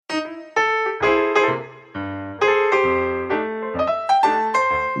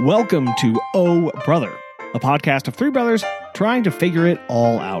Welcome to Oh Brother, a podcast of three brothers trying to figure it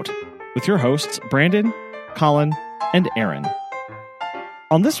all out, with your hosts Brandon, Colin, and Aaron.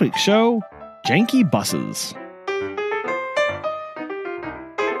 On this week's show, janky buses.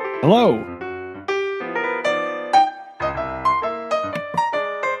 Hello.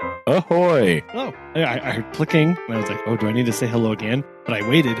 Ahoy. Hello. I heard clicking, and I was like, oh, do I need to say hello again? But I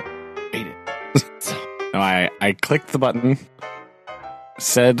waited. So. No, I clicked the button,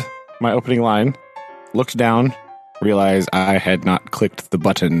 said my opening line, looked down, realized I had not clicked the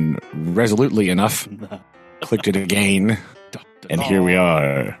button resolutely enough, clicked it again, and here we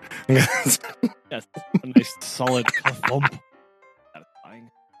are. Yes, a nice solid thump.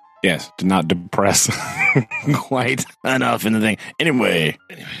 Satisfying. Yes, did not depress quite enough in the thing. Anyway,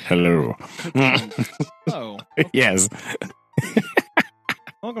 hello. Hello. Yes.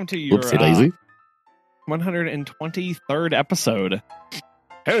 Welcome to your Whoopsie daisy. 123rd episode.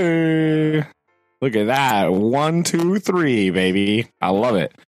 Hey, look at that. 1, 2, 3, baby. I love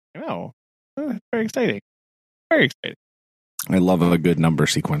it. Oh, very exciting. Very exciting. I love a good number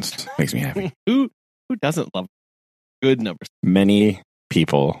sequence. Makes me happy. Who doesn't love good numbers? Many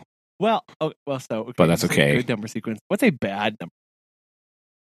people. So okay, But that's okay. Good number sequence. What's a bad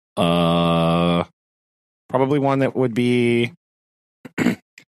number? Probably one that would be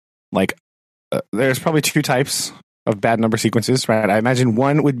like there's probably two types of bad number sequences, right? I imagine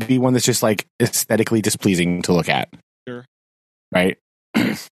one would be one that's just like aesthetically displeasing to look at. Sure. Right?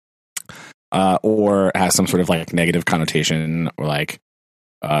 Or has some sort of like negative connotation or like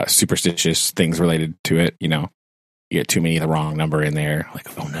superstitious things related to it, you know. You get too many of the wrong number in there, like,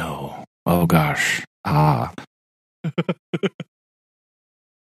 oh no. Oh gosh.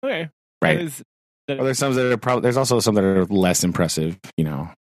 Okay. Right. Well, there's some that are probably there's also some that are less impressive, you know.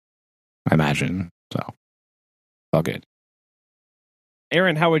 I imagine. So all good.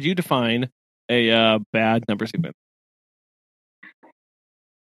 Aaron, how would you define a bad number sequence?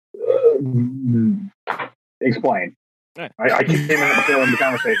 Explain. I keep getting in the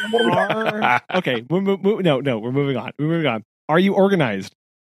conversation. What are we okay, we're moving on. We're moving on. Are you organized?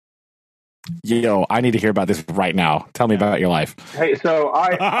 Yo, I need to hear about this right now. Tell me about your life. Hey, so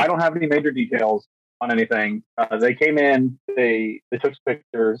I don't have any major details on anything. They came in, they took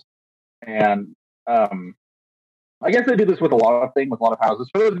pictures, and I guess they do this with a lot of things, with a lot of houses.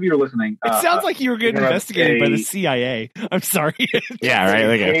 For those of you who are listening, it sounds like you were getting investigated by the CIA. I'm sorry. Yeah,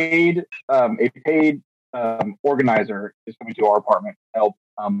 right. A paid organizer is coming to our apartment to help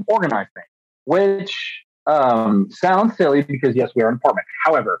organize things, which sounds silly because yes, we are an apartment.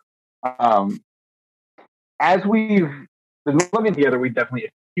 However, as we've been living together, we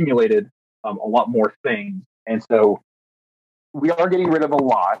definitely accumulated a lot more things, and so we are getting rid of a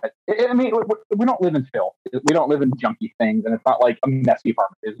lot. I mean, we don't live in filth. We don't live in junky things, and it's not like a messy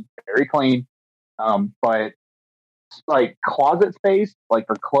apartment. It's very clean, but like closet space, like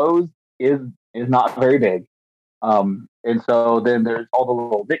for clothes, is not very big. And so then there's all the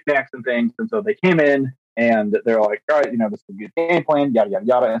little knickknacks and things, and so they came in and they're like, all right, you know, this is a good game plan, yada yada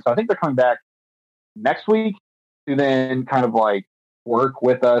yada. And so I think they're coming back next week to then kind of like work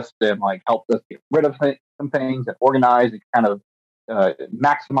with us and like help us get rid of some things and organize and kind of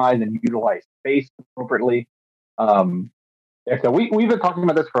maximize and utilize space appropriately. And so we've been talking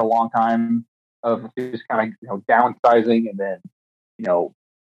about this for a long time of just kind of downsizing and then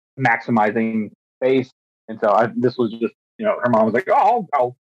maximizing space. And so this was just her mom was like, oh,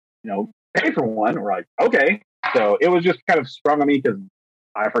 I'll pay for one. We're like, okay. So it was just kind of sprung on me because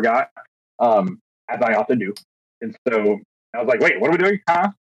I forgot, as I often do. And so I was like, wait, what are we doing?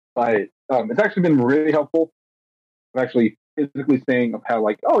 But it's actually been really helpful. I'm actually physically saying of how,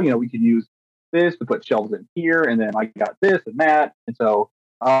 like, we could use this to put shelves in here, and then I got this and that. And so,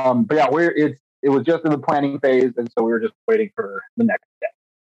 but yeah, it was just in the planning phase, and so we were just waiting for the next step.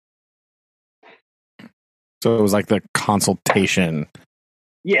 So it was like the consultation.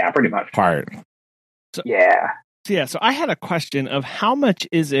 Yeah, pretty much. Part. So, yeah. So I had a question of how much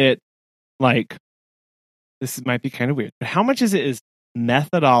is it, like, this might be kind of weird, but how much is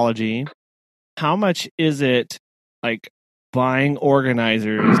methodology? How much is it like buying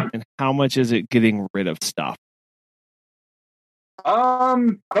organizers, and how much is it getting rid of stuff? I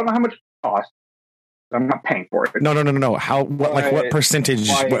don't know how much it costs. I'm not paying for it. No. What percentage?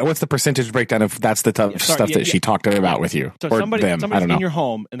 What's the percentage breakdown of that's the stuff that she talked about with you? So or somebody's I don't know. in your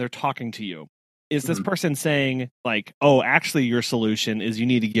home and they're talking to you. Is this person saying like, oh, actually your solution is you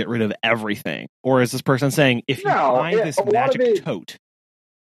need to get rid of everything? Or is this person saying, if you find this magic tote?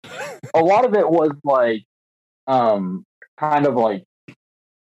 A lot of it was like, kind of like,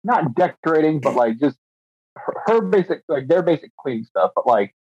 not decorating, but like just her basic, like their basic cleaning stuff. But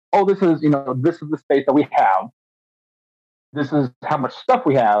like, oh, this is the space that we have. This is how much stuff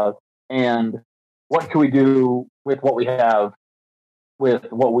we have, and what can we do with what we have,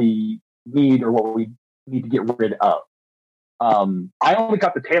 with what we need or what we need to get rid of. I only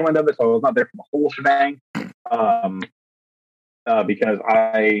got the tail end of it, so I was not there for the whole shebang. Because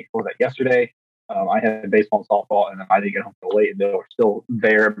what was that, yesterday? I had baseball and softball, and then I didn't get home till late, and they were still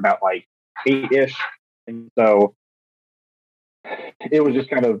there about like 8-ish. And so it was just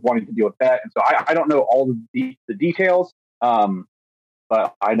kind of wanting to deal with that. And so I don't know all the details,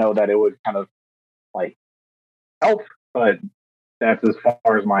 but I know that it would kind of like help, but that's as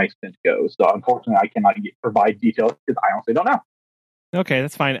far as my extent goes. So unfortunately, I cannot provide details because I honestly don't know. Okay,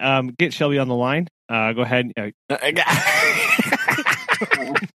 that's fine. Get Shelby on the line. Go ahead.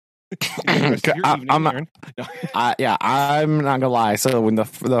 I'm not gonna lie. So when the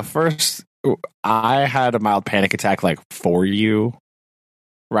first, I had a mild panic attack like for you,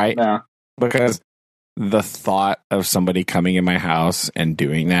 right? Yeah. Because the thought of somebody coming in my house and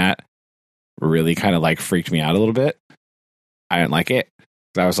doing that really kind of like freaked me out a little bit. I didn't like it.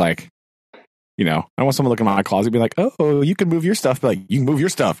 I was like, I want someone to look in my closet and be like, oh, you can move your stuff. Be like, you can move your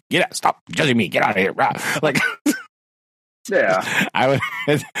stuff. Get out. Stop judging me. Get out of here. Like, yeah. I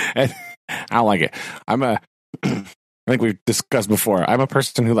don't like it. I think we've discussed before. I'm a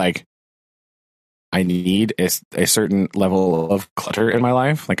person who like, I need a certain level of clutter in my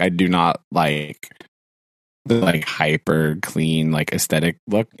life. Like, I do not like the like hyper clean, like aesthetic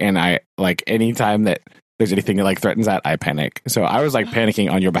look. And I like anytime that there's anything that like threatens that, I panic. So I was like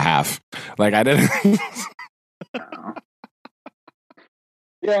panicking on your behalf. Like I didn't.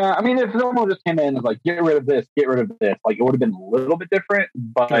 Yeah, I mean, if someone just came in and was like, get rid of this, like it would have been a little bit different,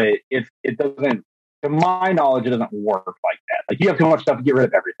 but it doesn't, to my knowledge, it doesn't work like that. Like you have too much stuff to get rid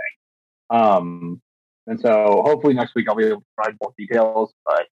of everything. And so hopefully next week I'll be able to provide more details,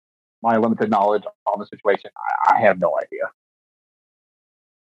 but my limited knowledge on the situation, I have no idea.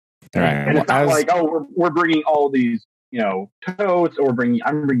 All right. And it's not like, oh, we're bringing all these, totes, or I'm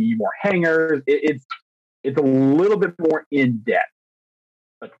bringing you more hangers. It's a little bit more in depth.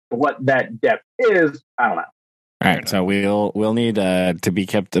 But what that depth is, I don't know. All right, so we'll need to be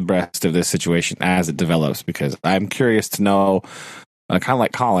kept abreast of this situation as it develops, because I'm curious to know, kind of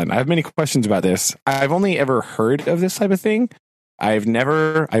like Colin, I have many questions about this. I've only ever heard of this type of thing. I've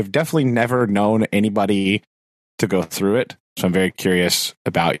definitely never known anybody to go through it. So I'm very curious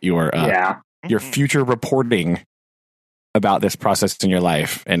about your future reporting about this process in your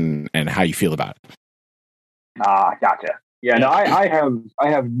life and how you feel about it. Gotcha. Yeah, no, I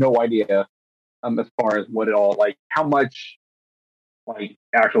have no idea as far as what it all, like how much like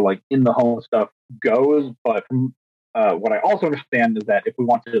actual like in the home stuff goes, but from what I also understand is that if we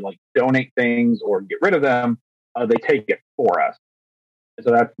want to like donate things or get rid of them, they take it for us.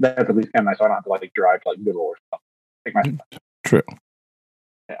 So that's at least kind of nice. So I don't have to like drive to like Goodwill or something. Take my stuff. True.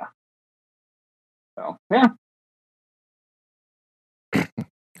 Yeah. So yeah.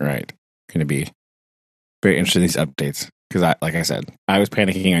 Right. Going to be very interested in these updates. Because like I said, I was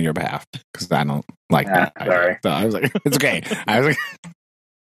panicking on your behalf because I don't like that. Sorry. So I was like, it's okay. I was like,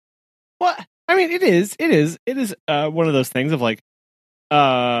 well, I mean, it is one of those things of like,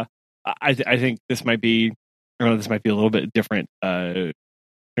 I think this might be, a little bit different,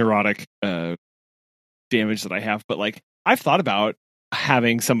 neurotic damage that I have, but like I've thought about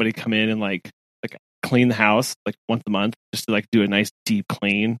having somebody come in and like clean the house like once a month, just to like do a nice deep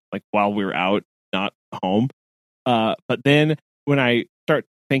clean, like while we're out, not home. But then when I start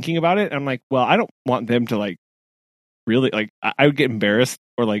thinking about it, I'm like, well, I don't want them to like really like, I would get embarrassed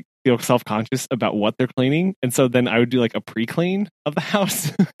or like feel self-conscious about what they're cleaning. And so then I would do like a pre-clean of the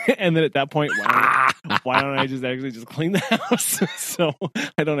house. And then at that point, why don't I just actually just clean the house? So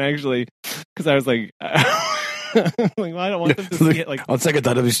I don't actually, because I was like, like, well, I don't want them to get like. On second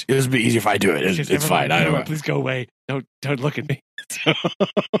thought, it would be easier if I do it. It's fine. I don't. Please go away. Don't look at me. So.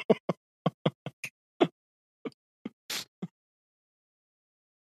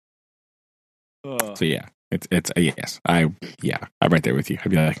 So yeah, it's a yes. I'm right there with you.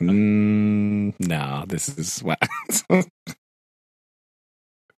 I'd be like, no, this is what.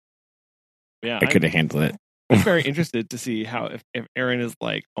 Yeah, I couldn't handle it. I'm very interested to see how if Aaron is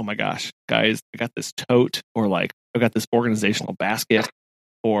like, oh my gosh, guys, I got this tote, or like I got this organizational basket,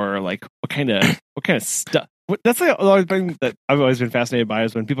 or like what kind of stuff. That's like a lot of things that I've always been fascinated by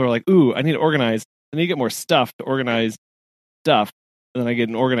is when people are like, ooh, I need to organize. I need to get more stuff to organize stuff, and then I get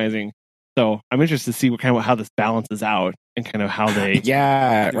an organizing. So I'm interested to see how this balances out and kind of how they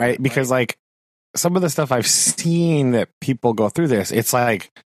right, because like some of the stuff I've seen that people go through this, it's like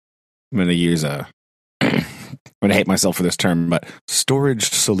I'm going to use a I'm gonna hate myself for this term, but storage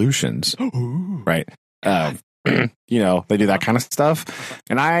solutions, right? You know, they do that kind of stuff,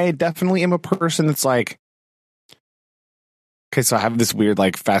 and I definitely am a person that's like, okay, so I have this weird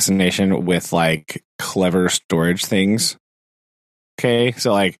like fascination with like clever storage things. Okay,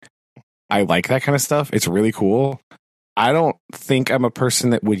 so like I like that kind of stuff. It's really cool. I don't think I'm a person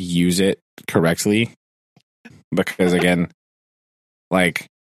that would use it correctly because, again, like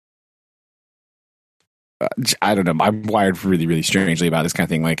I don't know. I'm wired really, really strangely about this kind of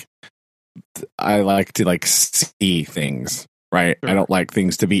thing. Like I like to like see things, right? Sure. I don't like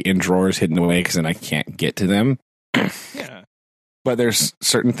things to be in drawers hidden away because then I can't get to them. Yeah. But there's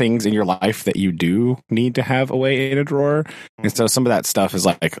certain things in your life that you do need to have away in a drawer. And so some of that stuff is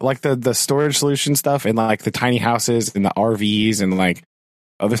like the storage solution stuff and like the tiny houses and the RVs and like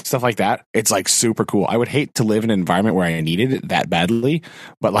other stuff like that. It's like super cool. I would hate to live in an environment where I needed it that badly,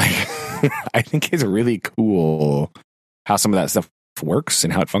 but like I think it's really cool how some of that stuff works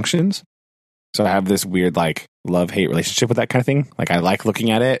and how it functions. So I have this weird like love-hate relationship with that kind of thing. Like I like looking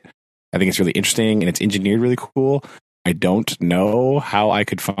at it. I think it's really interesting and it's engineered really cool. I don't know how I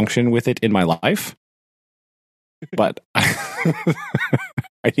could function with it in my life, but I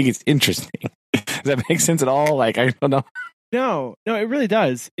think it's interesting. Does that make sense at all? Like, I don't know. No, it really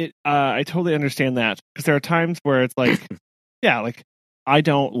does. I totally understand that because there are times where it's like, yeah, like I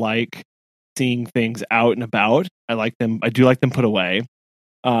don't like seeing things out and about. I do like them put away.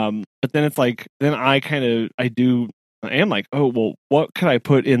 But then it's like, then I am like, oh, well, what could I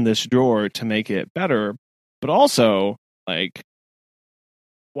put in this drawer to make it better? But also, like,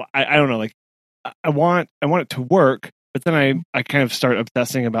 well, I don't know, like, I want it to work, but then I kind of start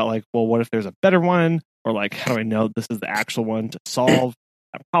obsessing about like, well, what if there's a better one, or like, how do I know this is the actual one to solve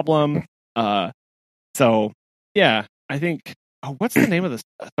that problem? So yeah, I think. Oh, what's the name of this?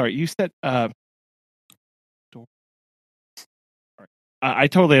 Sorry, you said. I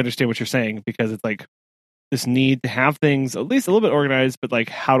totally understand what you're saying because it's like this need to have things at least a little bit organized, but like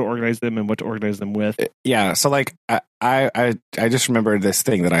how to organize them and what to organize them with. Yeah. So like I just remembered this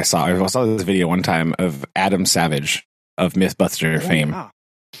thing that I saw. I saw this video one time of Adam Savage of Mythbuster fame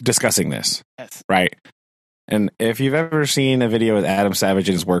discussing this. Yes. Right. And if you've ever seen a video with Adam Savage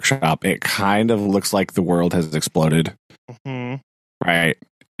in his workshop, it kind of looks like the world has exploded. Mm-hmm. Right.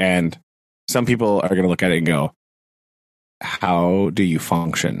 And some people are going to look at it and go, how do you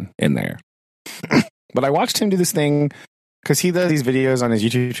function in there? But I watched him do this thing because he does these videos on his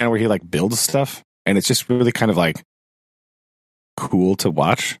YouTube channel where he like builds stuff, and it's just really kind of like cool to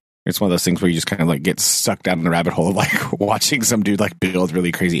watch. It's one of those things where you just kind of like get sucked down in the rabbit hole of like watching some dude like build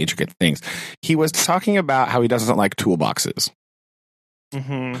really crazy intricate things. He was talking about how he doesn't like toolboxes.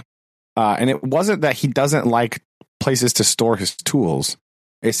 Mm-hmm. And it wasn't that he doesn't like places to store his tools.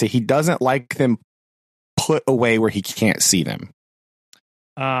 It's that he doesn't like them put away where he can't see them.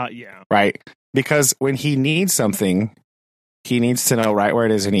 Yeah. Right? Because when he needs something, he needs to know right where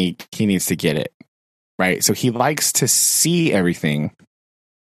it is and he needs to get it. Right? So he likes to see everything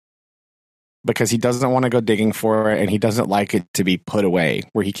because he doesn't want to go digging for it and he doesn't like it to be put away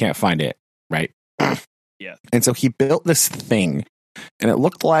where he can't find it. Right? Yeah. And so he built this thing and it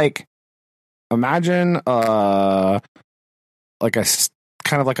looked like, imagine like a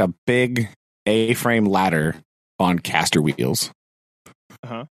kind of like a big A-frame ladder on caster wheels.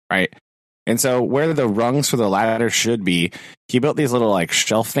 Uh-huh. Right? And so where the rungs for the ladder should be, he built these little like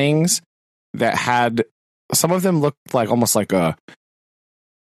shelf things that had, some of them looked like almost like a,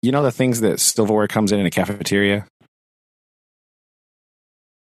 you know, the things that silverware comes in a cafeteria.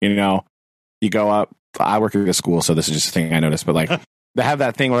 You know, you go up, I work at a school, so this is just a thing I noticed, but like they have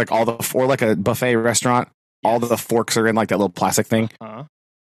that thing where like or like a buffet restaurant, all the forks are in like that little plastic thing. Uh-huh.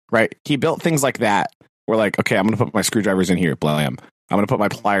 Right? He built things like that. We're like, okay, I'm going to put my screwdrivers in here. Blam. I'm going to put my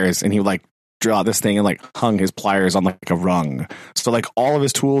pliers. And he would like drill out this thing and like hung his pliers on like a rung. So like all of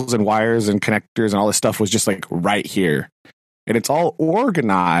his tools and wires and connectors and all this stuff was just like right here. And it's all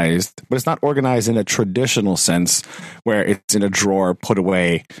organized, but it's not organized in a traditional sense where it's in a drawer put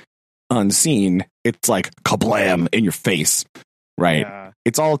away unseen. It's like kablam in your face. Right? Yeah.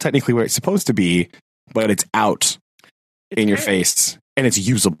 It's all technically where it's supposed to be, but it's out in your face. And it's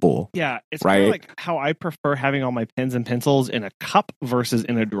usable. Yeah, it's right? kind of like how I prefer having all my pens and pencils in a cup versus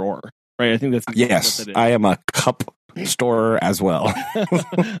in a drawer. Right? I think that's yes. what it is. I am a cup storer as well.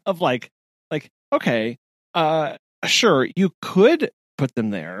 Of like, okay, sure, you could put them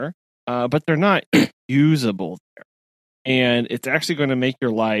there, but they're not usable there, and it's actually going to make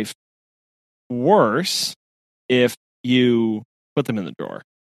your life worse if you put them in the drawer.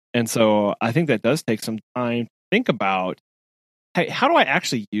 And so I think that does take some time to think about. Hey, how do I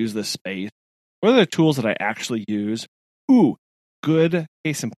actually use this space? what are the tools that I actually use? Ooh, good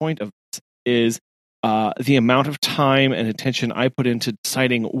case in point of this is the amount of time and attention I put into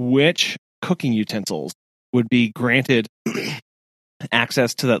deciding which cooking utensils would be granted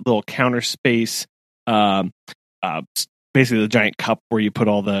access to that little counter space, basically the giant cup where you put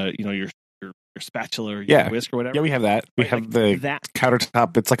all the, your spatula or your whisk or whatever. Yeah, we have that. We have that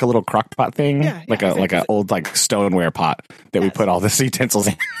countertop. It's like a little crock pot thing, like an old like stoneware pot that we put all the utensils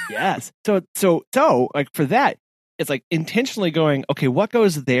in. Yes. So like for that, it's like intentionally going, okay, what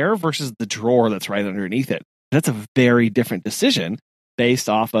goes there versus the drawer that's right underneath it. That's a very different decision based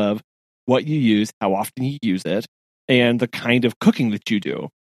off of what you use, how often you use it, and the kind of cooking that you do.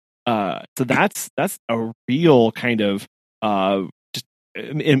 So that's a real kind of kind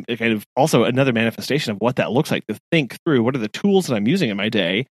of also another manifestation of what that looks like, to think through what are the tools that I'm using in my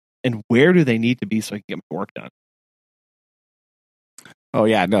day and where do they need to be so I can get my work done. Oh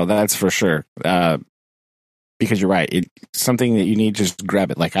yeah, no, that's for sure. Because you're right. It's something that you need to just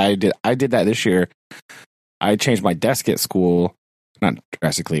grab it. Like I did that this year. I changed my desk at school, not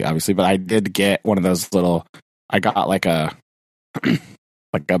drastically, obviously, but I did get one of those little, I got like a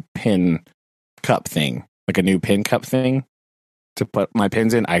pin cup thing, like a new pin cup thing to put my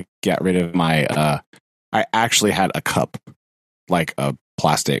pins in. I got rid of my, I actually had a cup, like a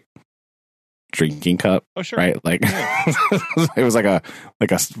plastic drinking cup. Oh, sure. Right? Like, it was like a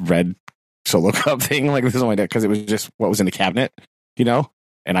red Solo cup thing. Like, this is my deck because it was just what was in the cabinet,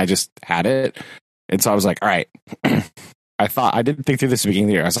 and I just had it. And so I was like, all right, I didn't think through this at the beginning of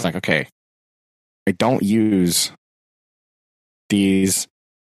the year. I was like, okay, I don't use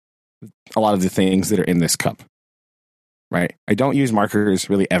a lot of the things that are in this cup, right? I don't use markers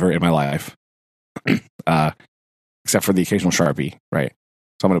really ever in my life, except for the occasional Sharpie, right?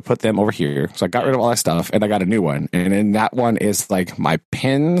 So I'm going to put them over here. So I got rid of all that stuff and I got a new one. And then that one is like my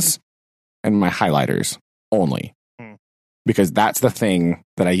pens and my highlighters only, because that's the thing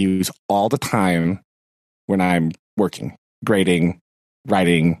that I use all the time when I'm working, grading,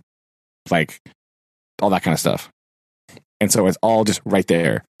 writing, like all that kind of stuff. And so it's all just right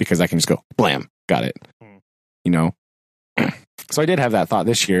there because I can just go, blam, got it. So I did have that thought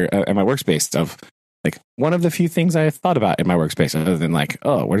this year at my workspace of like one of the few things I thought about in my workspace, other than like,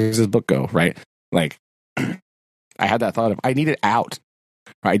 oh, where does this book go? Right. Like I had that thought of, I need it out.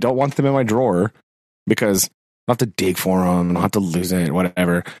 I don't want them in my drawer because I have to dig for them. I don't have to lose it,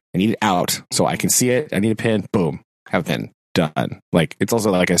 whatever. I need it out so I can see it. I need a pen. Boom. Have a pen. Done. Like, it's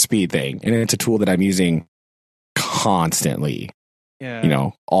also like a speed thing. And it's a tool that I'm using constantly,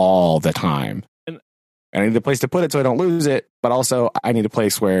 all the time. And I need a place to put it so I don't lose it. But also, I need a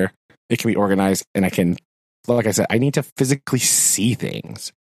place where it can be organized and I can, like I said, I need to physically see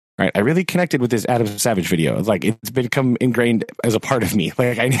things. Right, I really connected with this Adam Savage video. It's like it's become ingrained as a part of me.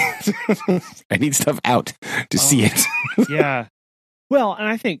 Like I need stuff out to see it. Yeah. Well, and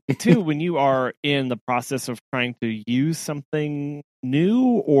I think too, when you are in the process of trying to use something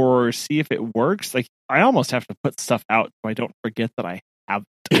new or see if it works, like I almost have to put stuff out so I don't forget that I have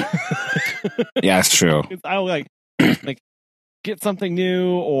it. Yeah, it's true. I'll like get something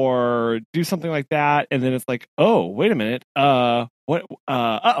new or do something like that, and then it's like, oh, wait a minute, what?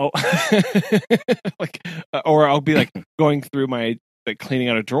 Like, or I'll be like going through my cleaning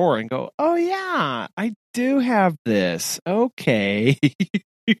out a drawer and go, oh yeah, I do have this. Okay.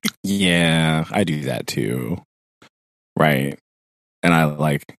 Yeah, I do that too. Right, and I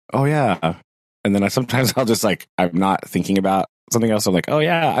like, oh yeah, and then I'll just like, I'm not thinking about something else. I'm like, oh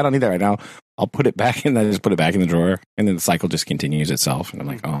yeah, I don't need that right now. I'll put it back and then I just put it back in the drawer, and then the cycle just continues itself. And I'm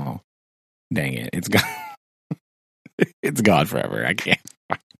like, oh, dang it, it's gone. It's gone forever. I can't.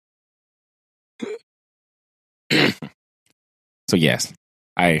 So yes,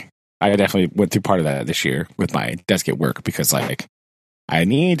 I definitely went through part of that this year with my desk at work, because like I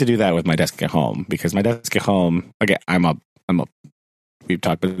need to do that with my desk at home, because my desk at home, again, I'm a we've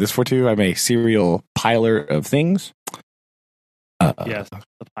talked about this before too. I'm a serial piler of things. Yes,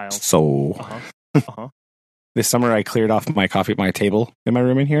 the pile. So this summer I cleared off my table in my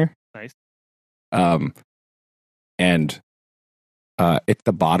room in here. Nice. And at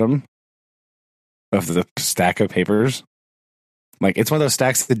the bottom of the stack of papers, like it's one of those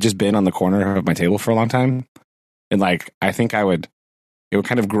stacks that just been on the corner of my table for a long time. And like, I think it would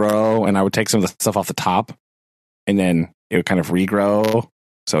kind of grow, and I would take some of the stuff off the top, and then it would kind of regrow.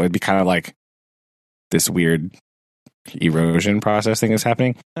 So it'd be kind of like this weird erosion process thing that's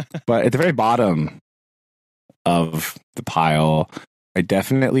happening. But at the very bottom of the pile, I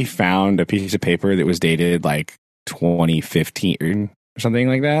definitely found a piece of paper that was dated like 2015 or something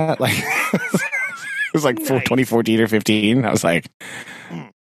like that. Like it was like nice. 2014 or 15. I was like,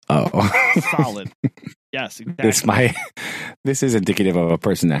 Solid. Yes, exactly. This is indicative of a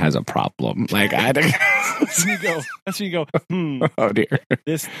person that has a problem. Like That's where you go. Oh dear.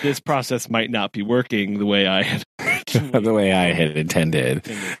 This process might not be working the way I had intended.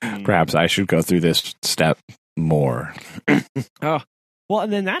 Perhaps I should go through this step more. Oh, well,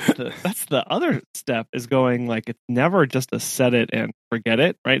 and then that's the other step is going like it's never just a set it and forget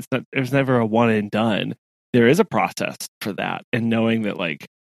it, right? There's never a one and done. There is a process for that, and knowing that, like,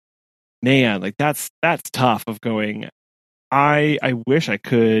 man, like that's tough. Of going, I wish I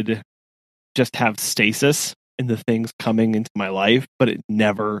could just have stasis in the things coming into my life, but it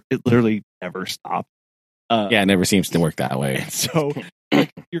literally never stops. It never seems to work that way. So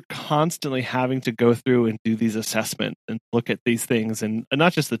like, you're constantly having to go through and do these assessments and look at these things, and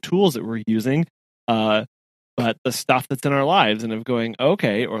not just the tools that we're using, but the stuff that's in our lives, and of going,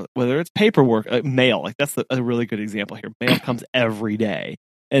 okay, or whether it's paperwork, mail, like that's a really good example here. Mail comes every day,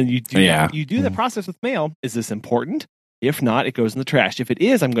 and you do the process with mail. Is this important? If not, it goes in the trash. If it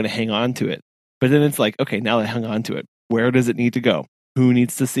is, I'm going to hang on to it. But then it's like, okay, now that I hung on to it, where does it need to go? Who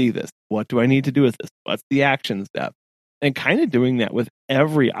needs to see this? What do I need to do with this? What's the action step? And kind of doing that with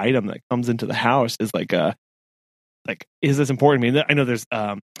every item that comes into the house is like, is this important? I mean, I know there's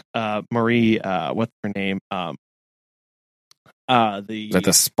Marie, what's her name? Is that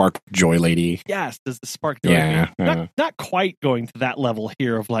the Spark Joy lady? Yes, does the Spark Joy lady. Not quite going to that level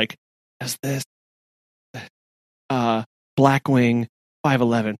here of like, does this Blackwing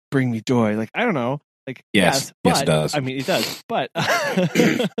 511 bring me joy? Like, I don't know. Like, yes, it does. I mean, it does. But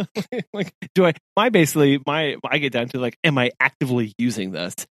like, I get down to like, am I actively using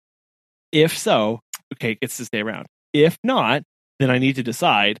this? If so, okay, it gets to stay around. If not, then I need to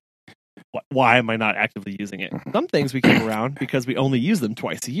decide why am I not actively using it. Some things we keep around because we only use them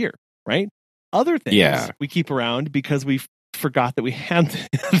twice a year, right? Other things we keep around because we forgot that we had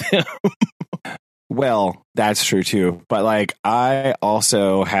them. Well, that's true too. But like, I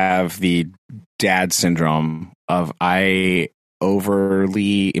also have the dad syndrome of I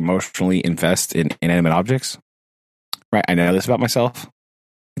overly emotionally invest in inanimate objects. Right? I know this about myself.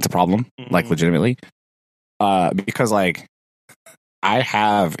 It's a problem, like legitimately. Because like I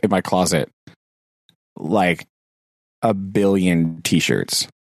have in my closet like 1 billion t-shirts.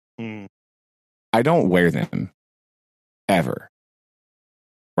 I don't wear them ever.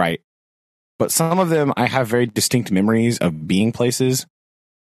 Right? But some of them I have very distinct memories of being places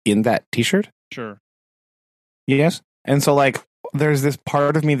in that t-shirt. Sure. Yes. And so like there's this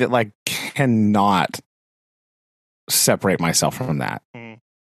part of me that like cannot separate myself from that.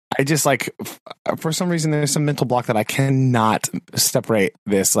 I just like for some reason there's some mental block that I cannot separate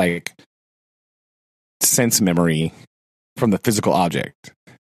this like sense memory from the physical object.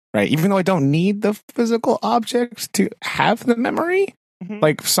 Right? Even though I don't need the physical object to have the memory.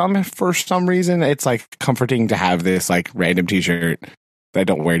 Like for some reason it's like comforting to have this like random t-shirt that I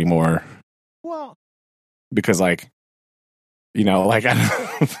don't wear anymore. Well, because like, you know, like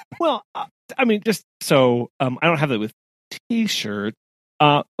well, I mean, just so I don't have that with t-shirt.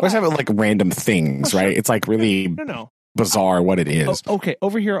 I always have it like random things, right? Sure. It's like really bizarre what it is. Okay,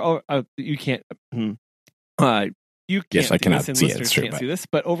 over here, you can't. You can't. Yes, I cannot see it. It's true, can't see this,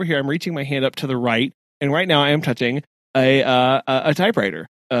 but over here, I'm reaching my hand up to the right, and right now I am touching a typewriter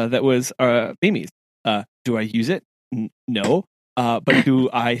that was Mimi's. Do I use it? No. But do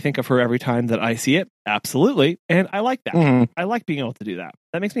I think of her every time that I see it? Absolutely. And I like that. I like being able to do that.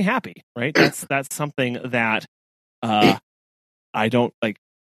 That makes me happy, right? That's something that I don't like.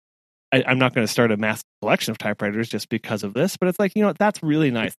 I'm not going to start a massive collection of typewriters just because of this, but it's like, you know, that's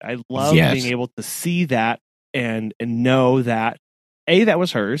really nice. I love being able to see that and know that A, that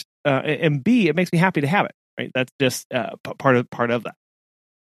was hers, and B, it makes me happy to have it. Right, that's just part of that.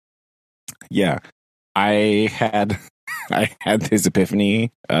 Yeah, I had this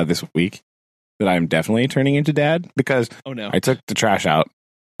epiphany this week that I'm definitely turning into dad because I took the trash out,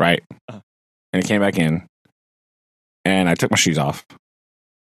 right, and it came back in, and I took my shoes off,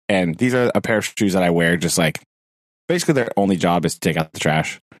 and these are a pair of shoes that I wear just like basically their only job is to take out the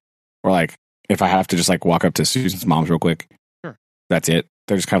trash, or like if I have to just like walk up to Susan's mom's real quick, that's it.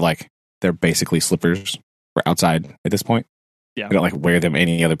 They're just kind of like they're basically slippers. We're outside at this point. Yeah. I don't like wear them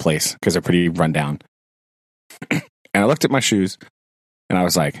any other place because they're pretty run down. And I looked at my shoes and I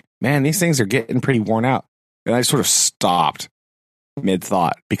was like, man, these things are getting pretty worn out. And I sort of stopped mid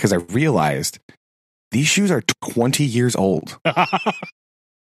thought because I realized these shoes are 20 years old. I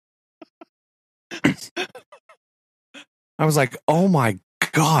was like, oh my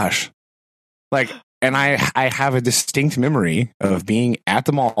gosh. Like, and I have a distinct memory of being at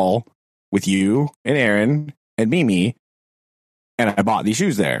the mall with you and Aaron and Mimi and I bought these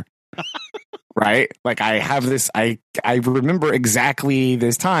shoes there. Right? Like I have this, I remember exactly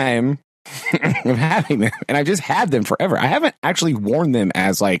this time of having them, and I've just had them forever. I haven't actually worn them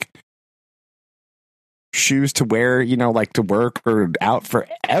as like shoes to wear, like to work or out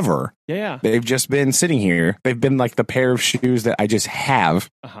forever. Yeah. They've just been sitting here. They've been like the pair of shoes that I just have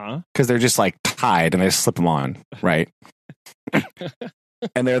because they're just like tied and I just slip them on. Right.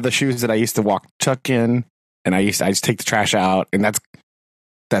 And they're the shoes that I used to walk Chuck in, and I just take the trash out, and that's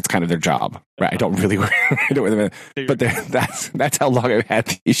kind of their job. Right. I don't really wear them, but that's how long I've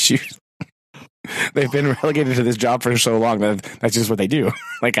had these shoes. They've been relegated to this job for so long that that's just what they do.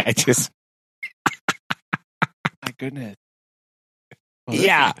 Like my goodness.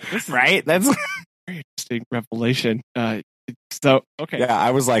 Well, this is right. That's a very interesting revelation. So okay. Yeah,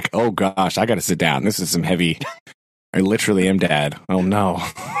 I was like, oh gosh, I got to sit down. This is some heavy. I literally am dad. Oh no.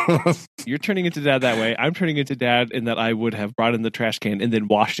 You're turning into dad that way. I'm turning into dad in that I would have brought in the trash can and then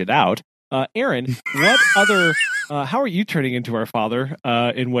washed it out. Aaron, what other? How are you turning into our father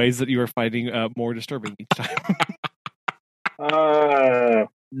in ways that you are finding more disturbing each time?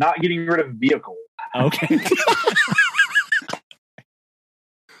 Not getting rid of vehicles. Okay.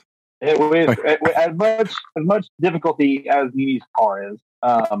 As much difficulty as Nini's car is,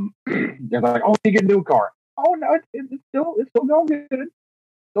 they're like, "Oh, you get a new car." Oh no, it's still going good.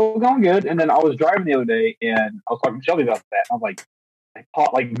 Still going good. And then I was driving the other day, and I was talking to Shelby about that. I was like, I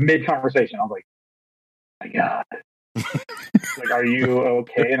caught like mid conversation. I was like, "My God, like, are you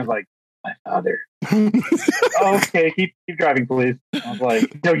okay?" And I was like, "My father." Okay, keep driving, please. I was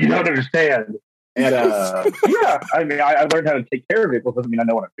like, "No, you don't understand." And yeah, I mean, I learned how to take care of vehicles. Doesn't mean I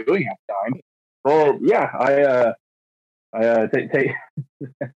know what I'm doing half the time. Well, yeah, I take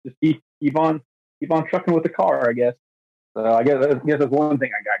just keep on trucking with the car, I guess. So I guess that's one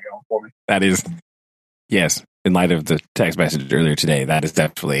thing I got going for me. That is, yes. In light of the text message earlier today, that is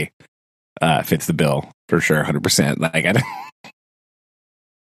definitely fits the bill for sure, 100%.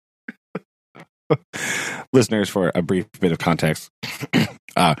 Like, listeners, for a brief bit of context,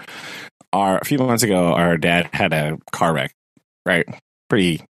 a few months ago, our dad had a car wreck. Right,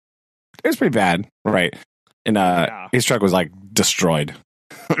 it was pretty bad. Right, and his truck was like destroyed,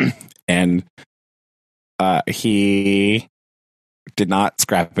 and he did not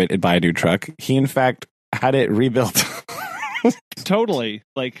scrap it and buy a new truck. He, in fact, had it rebuilt. Totally,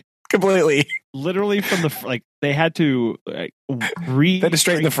 like completely, literally from the they had to they had to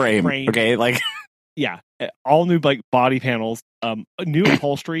straighten the frame. Okay, like yeah, all new like body panels, new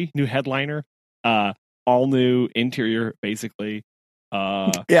upholstery, new headliner, all new interior, basically.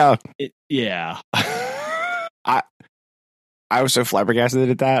 Yeah. I was so flabbergasted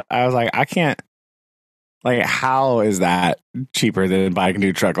at that. I was like, I can't. Like, how is that cheaper than buying a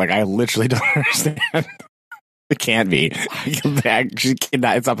new truck? Like, I literally don't understand. It can't be.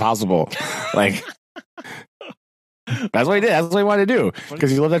 It's not possible. Like, that's what he did. That's what he wanted to do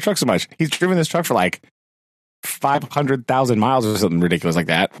because he loved that truck so much. He's driven this truck for like 500,000 miles or something ridiculous like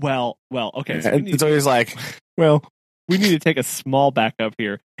that. Well, okay. So he's like, well, we need to take a small backup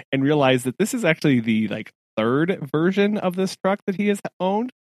here and realize that this is actually the like third version of this truck that he has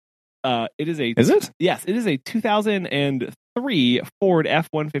owned. Is it? Yes, it is a 2003 Ford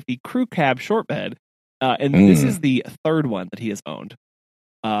F-150 crew cab short bed, and this is the third one that he has owned.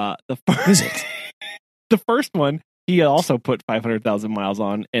 Is it? The first one he also put 500,000 miles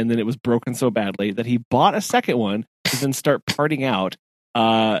on, and then it was broken so badly that he bought a second one to then start parting out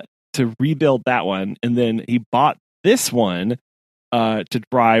to rebuild that one, and then he bought this one to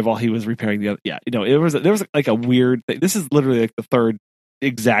drive while he was repairing the other. Yeah, there was like a weird thing. This is literally like the third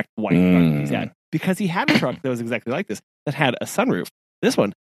exact white truck he's had, because he had a truck that was exactly like this that had a sunroof. This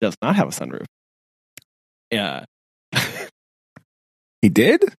one does not have a sunroof. Yeah. He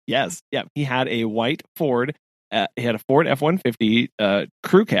did? Yes. Yeah. He had a white Ford. He had a Ford F-150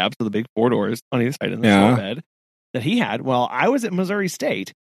 crew cab, so the big four doors on either side of the small bed that he had while I was at Missouri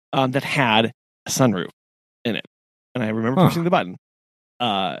State that had a sunroof in it. And I remember pushing the button.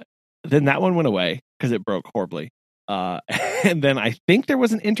 Then that one went away because it broke horribly. And then I think there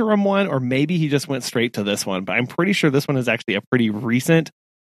was an interim one, or maybe he just went straight to this one. But I'm pretty sure this one is actually a pretty recent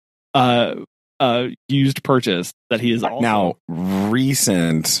used purchase that he is also now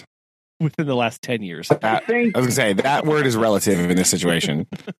recent within the last 10 years. I was gonna say that word is relative in this situation.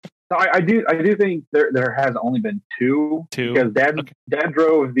 So I do think there has only been two because Dad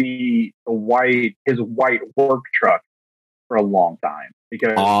drove his white work truck for a long time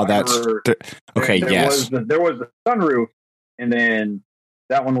because there was the sunroof, and then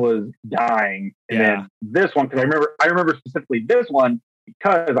that one was dying, and then this one, because I remember specifically this one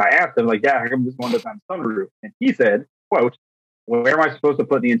because I asked him, like, Dad, how come this one doesn't have a sunroof? And he said, quote, where am I supposed to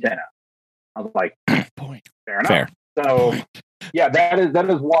put the antenna? I was like, Point. fair enough. Fair. So yeah, that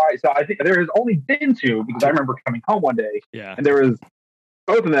is why. So I think there has only been two, because I remember coming home one day and there was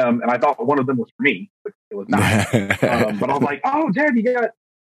both of them, and I thought one of them was for me, but it was not. But I was like, "Oh, Dad, you got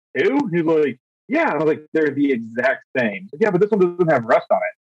two?" He's like, "Yeah." And I was like, "They're the exact same." Like, yeah, but this one doesn't have rust on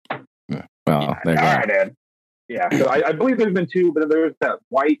it. Well, there you go. All right, Dad. Yeah, so I believe there's been two, but there's that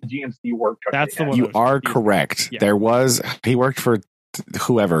white GMC work truck. That's the one. You are correct. Yeah. There was, he worked for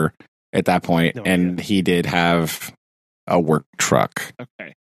whoever at that point, and he did have a work truck.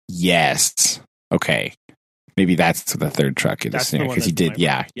 Okay. Yes. Okay. Maybe that's the third truck in the scenario, because he did.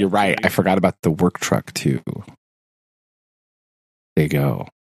 Yeah, you're right. I forgot about the work truck too. There you go.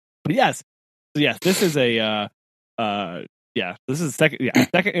 But yes, this is a this is second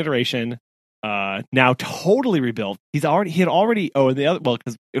iteration. Now totally rebuilt. He had already. Oh, and the other, well,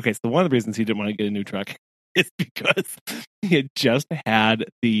 because so one of the reasons he didn't want to get a new truck is because he had just had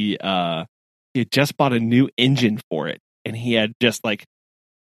he had just bought a new engine for it, and he had just like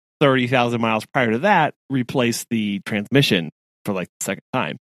 30,000 miles prior to that replaced the transmission for like the second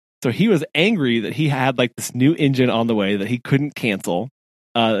time. So he was angry that he had like this new engine on the way that he couldn't cancel,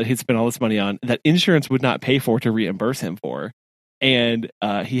 that he'd spent all this money on, that insurance would not pay for to reimburse him for. And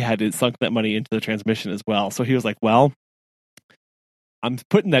he had sunk that money into the transmission as well. So he was like, well, I'm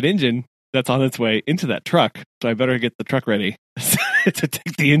putting that engine that's on its way into that truck, so I better get the truck ready to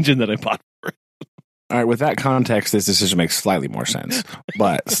take the engine that I bought for it. All right, with that context, this decision makes slightly more sense,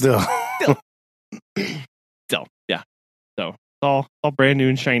 but still. Yeah. So it's all brand new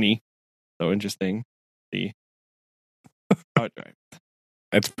and shiny. So interesting. See how it drives.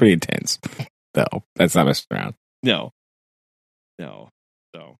 That's pretty intense, though. That's not messing around. No. So,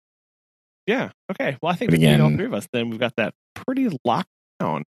 yeah. Okay. Well, I think between all three of us, then we've got that pretty locked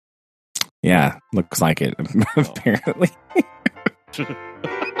down. Yeah, looks like it, apparently.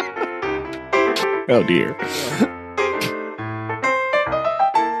 Oh, dear.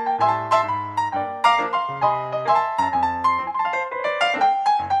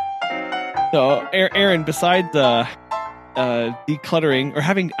 So, Aaron, besides decluttering, or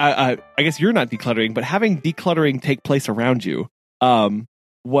having, I guess you're not decluttering, but having decluttering take place around you,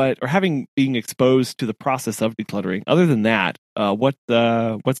 being exposed to the process of decluttering. Other than that, have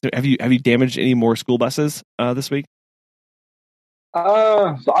you damaged any more school buses this week?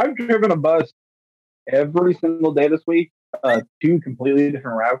 So I've driven a bus every single day this week, two completely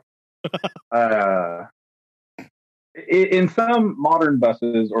different routes. In some modern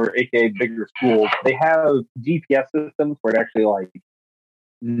buses, or aka bigger schools, they have GPS systems where it actually like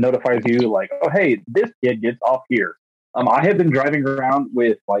notifies you, like, oh hey, this kid gets off here. I have been driving around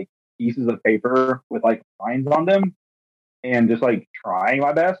with like pieces of paper with like signs on them, and just like trying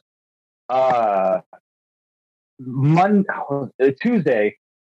my best. Tuesday,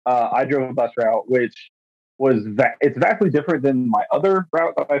 I drove a bus route, which was it's vastly different than my other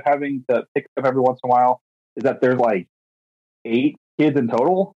route that I'm having to pick up every once in a while. Is that there's like 8 kids in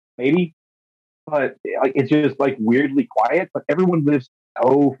total, maybe, but like it's just like weirdly quiet. But everyone lives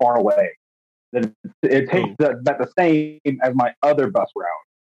so far away that it takes that the same as my other bus route,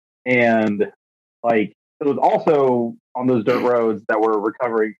 and like it was also on those dirt roads that were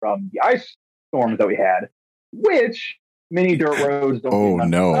recovering from the ice storms that we had, which many dirt roads don't get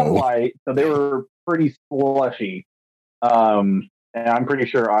enough sunlight, so they were pretty slushy. And I'm pretty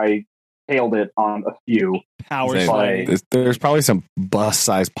sure I tailed it on a few. There's probably some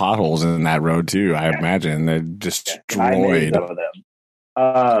bus-sized potholes in that road too. I imagine they're destroyed. I made some of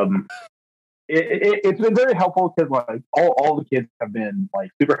them. It's been very helpful because like all the kids have been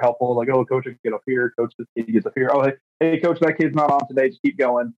like super helpful. Like, oh, coach, get up here. Coach, this kid gets up here. Oh, hey, coach, that kid's not on today. Just keep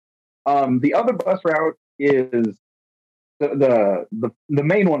going. The other bus route is the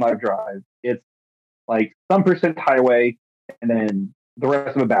main one I drive. It's like some percent highway, and then the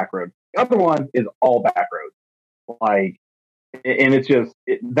rest of a back road. The other one is all back roads. Like, and it's just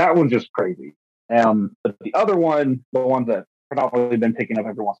that one's just crazy. But the other one, the ones that predominantly been picking up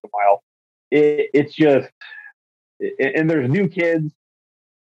every once in a while, it's just, and there's new kids.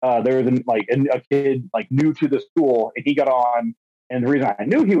 There was like a kid like new to the school, and he got on. And the reason I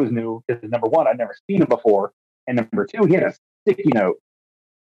knew he was new is, number one, I'd never seen him before, and number two, he had a sticky note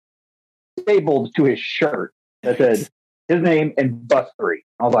stapled to his shirt that said his name and bus 3.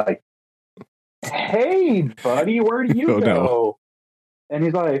 I was like, "Hey, buddy, where do you go?" No. And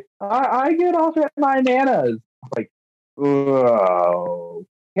he's like, I get off at my Nana's. I was like, "Whoa,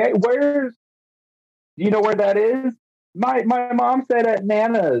 okay, do you know where that is?" My mom said at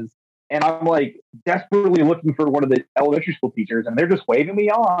Nana's. And I'm like desperately looking for one of the elementary school teachers, and they're just waving me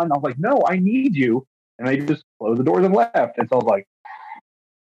on. I was like, "No, I need you." and they just closed the doors and left. And so I was like,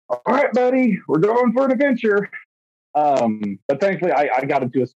 all right, buddy, we're going for an adventure. But thankfully, I got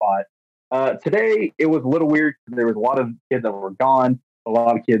into a spot. Today, it was a little weird. There was a lot of kids that were gone, a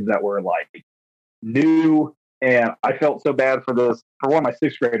lot of kids that were like new, and I felt so bad for one of my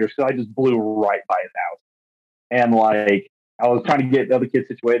sixth graders, because I just blew right by his house. And like, I was trying to get the other kids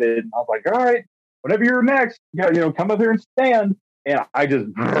situated, and I was like, all right, whenever you're next, come up here and stand. And I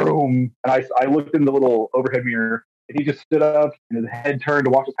just, boom, and I looked in the little overhead mirror, and he just stood up, and his head turned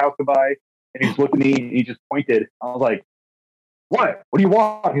to watch his house go by, and he just looked at me, and he just pointed. I was like, what do you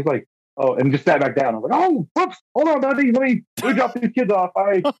want? He's like, oh, and just sat back down. I was like, oh, whoops, hold on, buddy, let me drop these kids off.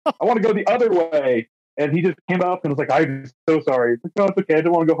 I want to go the other way. And he just came up and was like, I'm so sorry. Like, no, it's okay. I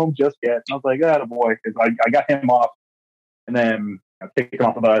don't want to go home just yet. And I was like, ah, boy, because I got him off, and then kicked him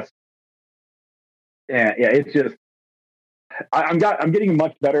off the bus. And yeah, it's just, I'm getting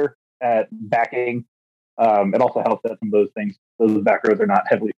much better at backing. It also helps that some of those back roads are not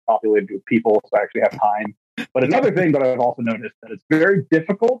heavily populated with people, so I actually have time. But another thing that I've also noticed, that it's very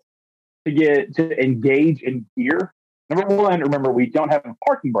difficult to engage in gear. Number one, remember, we don't have a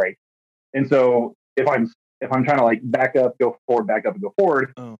parking brake, and so if I'm trying to like back up, go forward, back up, and go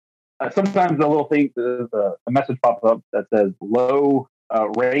forward, sometimes the little thing, a message pops up that says low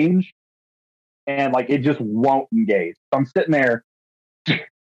range, and like it just won't engage. So I'm sitting there,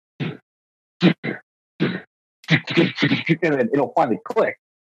 and then it'll finally click.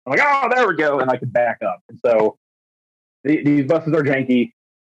 I'm like, oh, there we go, and I can back up. And so these buses are janky,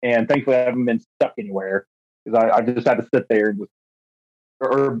 and thankfully I haven't been stuck anywhere, because I just had to sit there and just,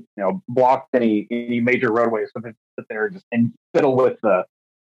 or block any major roadways. So I just sit there and fiddle with the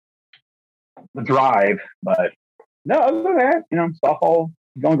drive. But no, other than that, softball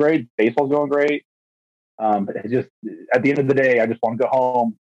going great, baseball's going great. But it just, at the end of the day, I just want to go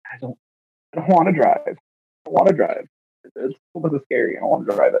home. I don't want to drive. I want to drive. It's a little bit scary. I don't want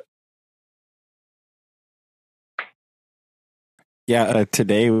to drive it. Yeah,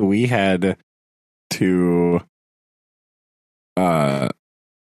 today we had to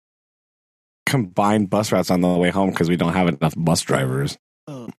combine bus routes on the way home because we don't have enough bus drivers.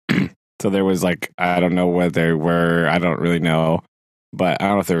 Oh. So there was like, I don't know what they were. I don't really know, but I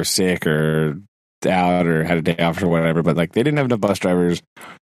don't know if they were sick or out or had a day off or whatever. But like, they didn't have enough bus drivers,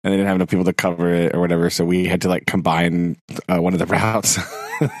 and they didn't have enough people to cover it or whatever. So we had to like combine one of the routes.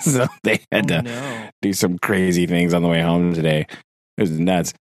 So they had to do some crazy things on the way home today. It was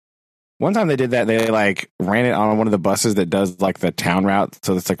nuts. One time they did that, they like ran it on one of the buses that does like the town route.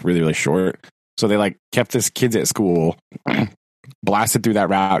 So it's like really, really short. So they like kept this kids at school, blasted through that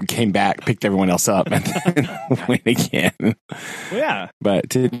route, came back, picked everyone else up, and then went again. Well, yeah. But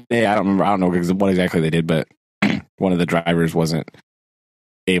today, I don't know what exactly they did, but one of the drivers wasn't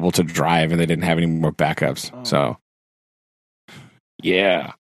able to drive, and they didn't have any more backups. Oh. So,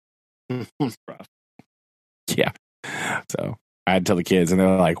 yeah. Yeah. So I had to tell the kids, and they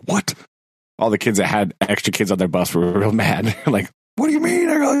were like, what? All the kids that had extra kids on their bus were real mad. Like, what do you mean?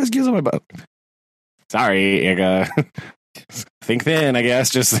 I got all these kids on my bus. Sorry, think thin, I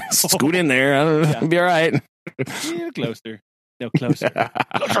guess. Just scoot in there. It'll be all right. Yeah, closer. No, closer.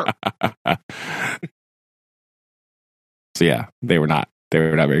 Closer. So yeah, they were not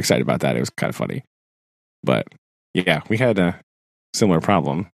very excited about that. It was kind of funny. But yeah, we had a similar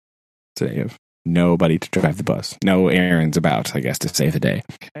problem today of nobody to drive the bus. No errands about, I guess, to save the day.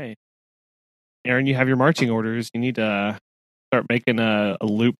 Okay. Aaron, you have your marching orders. You need to start making a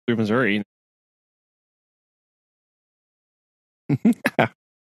loop through Missouri.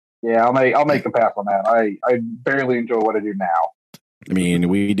 Yeah, I'll make a pass on that. I barely enjoy what I do now. I mean,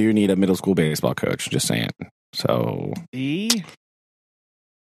 we do need a middle school baseball coach, just saying. So I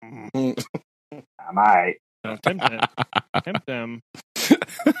might. No, tempt them.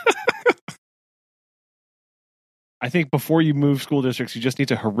 I think before you move school districts, you just need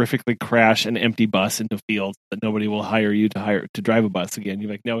to horrifically crash an empty bus into fields that nobody will hire you to drive a bus again. You're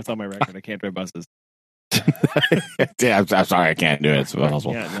like, no, it's on my record. I can't drive buses. Yeah, I'm sorry, I can't do it. It's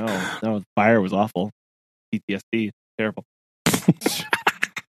possible. Yeah, no, the fire was awful. PTSD, terrible.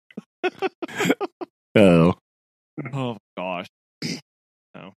 Oh gosh.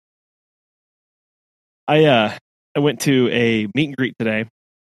 No. I went to a meet and greet today,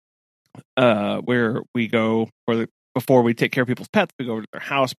 where we go before we take care of people's pets. We go to their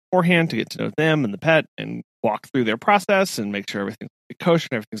house beforehand to get to know them and the pet and walk through their process and make sure everything's kosher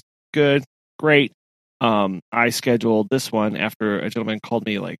and everything's good, great. I scheduled this one after a gentleman called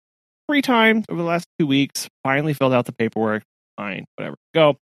me like 3 times over the last 2 weeks. Finally filled out the paperwork. Fine, whatever.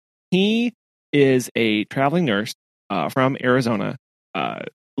 Go. He is a traveling nurse from Arizona,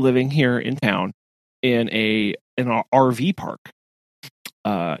 living here in town. in an RV park.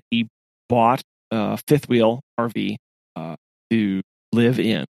 He bought a fifth wheel RV to live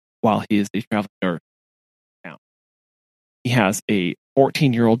in while he is a traveling nurse. Now, he has a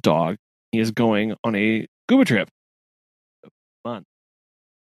 14-year-old dog. He is going on a scuba trip. Fun.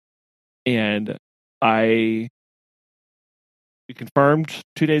 And we confirmed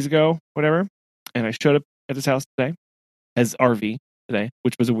 2 days ago, whatever, and I showed up at his house today as RV today,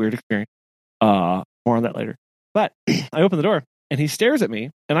 which was a weird experience. More on that later. But I open the door and he stares at me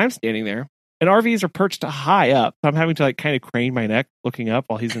and I'm standing there and RVs are perched high up. So I'm having to like kind of crane my neck looking up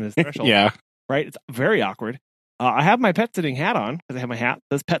while he's in his threshold. Yeah. Right. It's very awkward. I have my pet sitting hat on because I have my hat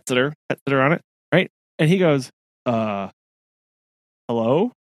that says pet sitter on it. Right. And he goes, hello?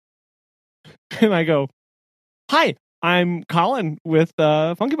 And I go, hi, I'm Colin with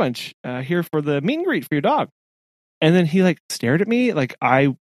Funky Bunch here for the meet and greet for your dog. And then he like stared at me like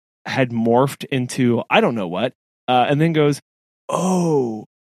I had morphed into I don't know what, and then goes, oh,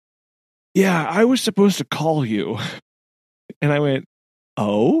 yeah, I was supposed to call you. And I went,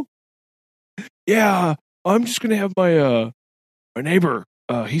 oh, yeah, I'm just gonna have my neighbor.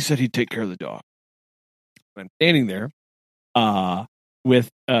 He said he'd take care of the dog. I'm standing there,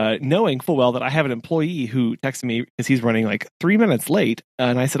 with knowing full well that I have an employee who texted me because he's running like 3 minutes late,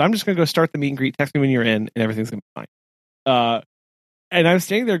 and I said I'm just gonna go start the meet and greet. Text me when you're in, and everything's gonna be fine. And I'm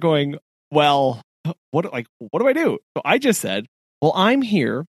standing there going, well, what do I do? So I just said, well, I'm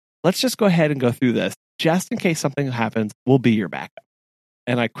here. Let's just go ahead and go through this. Just in case something happens, we'll be your backup.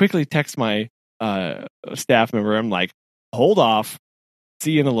 And I quickly text my staff member. I'm like, hold off.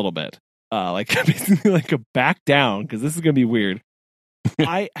 See you in a little bit. Like basically like a back down because this is going to be weird.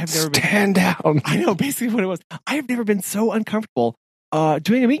 I have never been stand down. I know basically what it was. I have never been so uncomfortable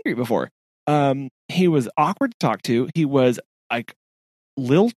doing a meet and greet before. He was awkward to talk to. He was like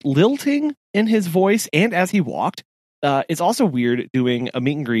lilting in his voice and as he walked. It's also weird doing a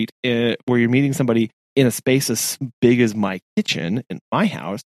meet and greet where you're meeting somebody in a space as big as my kitchen in my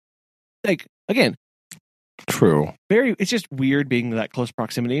house. Like, again, true. It's just weird being that close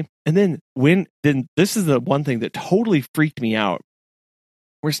proximity. And then this is the one thing that totally freaked me out.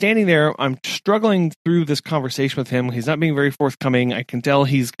 We're standing there. I'm struggling through this conversation with him. He's not being very forthcoming. I can tell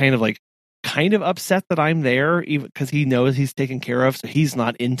he's kind of upset that I'm there, even because he knows he's taken care of. So he's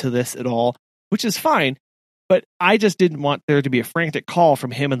not into this at all, which is fine. But I just didn't want there to be a frantic call from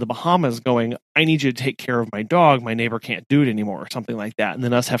him in the Bahamas going, I need you to take care of my dog. My neighbor can't do it anymore, or something like that. And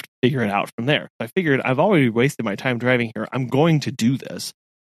then us have to figure it out from there. So I figured I've already wasted my time driving here. I'm going to do this.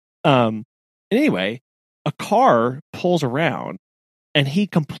 Anyway, a car pulls around and he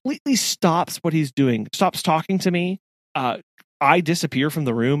completely stops what he's doing, stops talking to me. I disappear from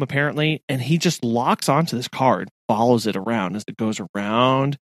the room apparently, and he just locks onto this car and follows it around as it goes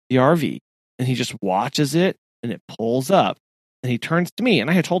around the RV. And he just watches it and it pulls up and he turns to me and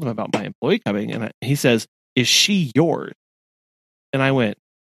I had told him about my employee coming and he says, is she yours? And I went,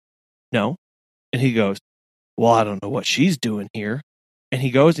 no. And he goes, well, I don't know what she's doing here. And he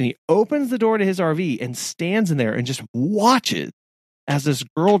goes and he opens the door to his RV and stands in there and just watches as this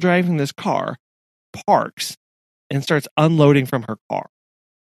girl driving this car parks and starts unloading from her car.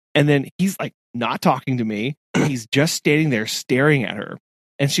 And then he's like not talking to me. He's just standing there staring at her.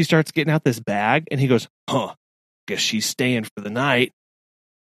 And she starts getting out this bag and he goes, guess she's staying for the night.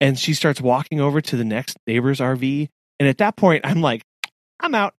 And she starts walking over to the next neighbor's RV. And at that point, I'm like,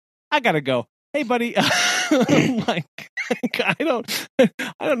 I'm out. I gotta go. Hey, buddy. I'm like, I don't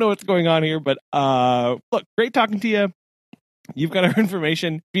know what's going on here, but look, great talking to you. You've got our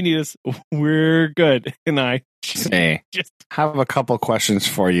information. If you need us, we're good. And I just have a couple questions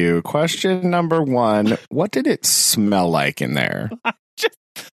for you. Question number one, what did it smell like in there?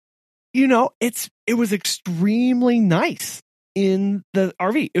 It was extremely nice in the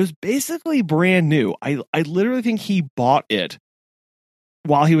RV. It was basically brand new. I literally think he bought it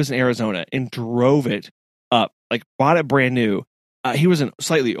while he was in Arizona and drove it up, like bought it brand new. He was a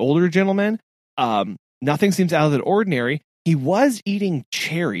slightly older gentleman. Nothing seems out of the ordinary. He was eating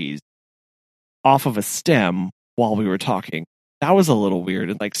cherries off of a stem while we were talking. That was a little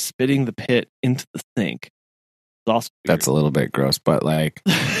weird, and like spitting the pit into the sink. That's a little bit gross, but like,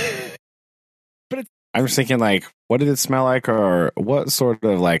 I'm just thinking, like, what did it smell like, or what sort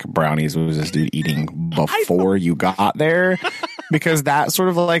of like brownies was this dude eating before you got there? Because that sort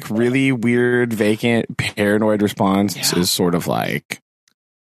of like really weird, vacant, paranoid response is sort of like,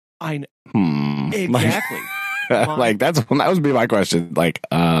 exactly. Like that would be my question. Like,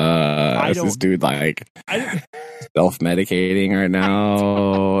 is this dude like? self-medicating right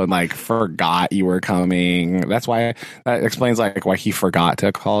now and like forgot you were coming. That's why that explains like why he forgot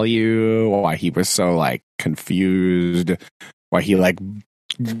to call you, why he was so like confused, why he like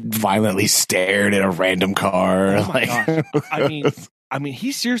violently stared at a random car. Oh my gosh. I mean,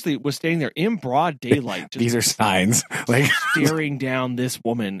 he seriously was standing there in broad daylight. Just these are signs. Like staring down this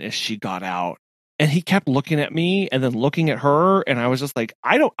woman as she got out. And he kept looking at me and then looking at her. And I was just like,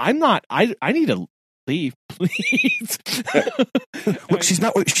 I need to leave, please. Look, she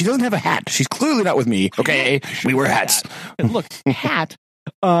doesn't have a hat. She's clearly not with me. Okay. We wear hats. And look, hat.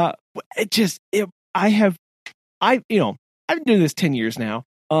 I've been doing this 10 years now.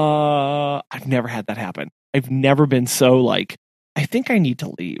 I've never had that happen. I've never been so like, I think I need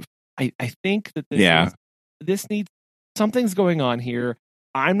to leave. I think that this needs, something's going on here.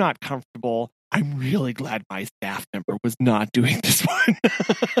 I'm not comfortable. I'm really glad my staff member was not doing this one.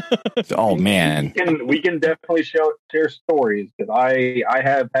 Oh man, we can definitely share stories because I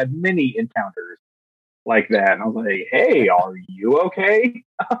have had many encounters like that, and I was like, "Hey, are you okay?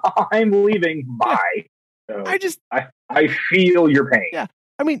 I'm leaving. Bye." So I feel your pain. Yeah,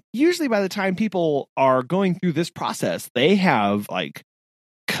 I mean, usually by the time people are going through this process, they have like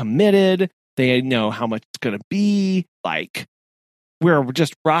committed. They know how much it's going to be. Like, we're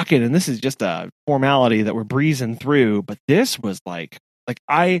just rocking, and this is just a formality that we're breezing through. But this was like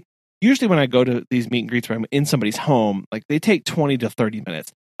I usually when I go to these meet and greets where I'm in somebody's home, like they take 20 to 30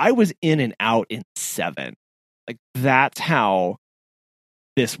 minutes. I was in and out in 7. Like that's how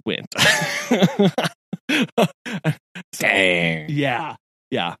this went. Dang. Yeah.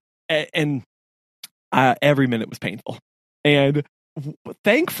 And every minute was painful. And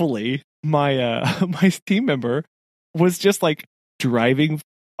thankfully, my team member was just like driving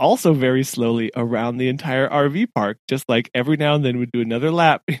also very slowly around the entire RV park, just like every now and then would do another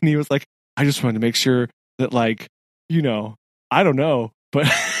lap. And he was like, I just wanted to make sure that, like, I don't know, but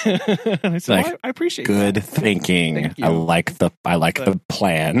and I said, like, I appreciate good that. Thinking. I like the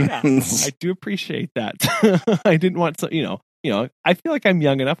plan. Yeah, I do appreciate that. I didn't want to, I feel like I'm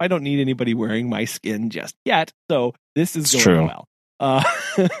young enough. I don't need anybody wearing my skin just yet. So this is going true. Well. But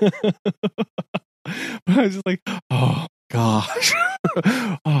I was just like, oh gosh.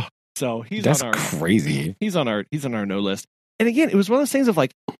 Oh, so that's crazy. He's on our no list. And again, it was one of those things of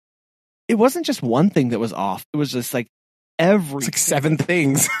like, it wasn't just one thing that was off. It was just like it's like 7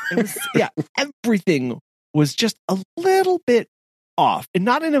 things. Everything was just a little bit off, and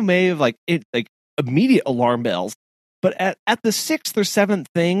not in a way of like it, like immediate alarm bells. But at the 6th or 7th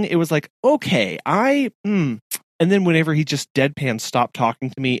thing, it was like, okay, and then whenever he just deadpan stopped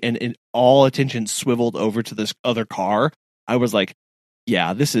talking to me and all attention swiveled over to this other car, I was like,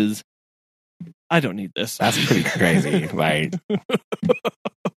 yeah, I don't need this. That's pretty crazy. Like,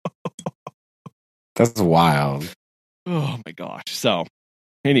 that's wild. Oh my gosh. So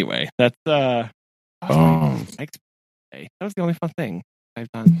anyway, that's that was the only fun thing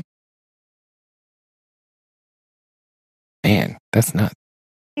I've done. Man, that's nuts.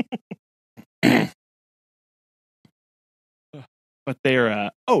 But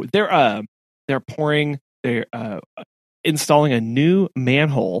they're installing a new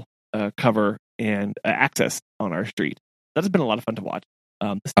manhole cover and access on our street. That's been a lot of fun to watch.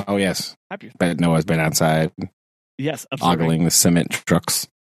 Oh yes, bet Noah's been outside. Yes, ogling the cement trucks.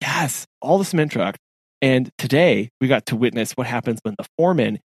 Yes, all the cement trucks. And today we got to witness what happens when the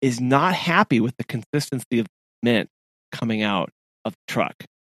foreman is not happy with the consistency of the cement coming out of the truck.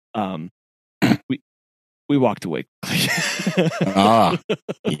 We walked away quickly.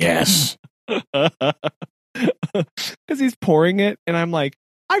 Yes. Because he's pouring it, and I'm like,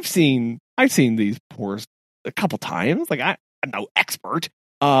 I've seen these pours a couple times. Like I'm no expert.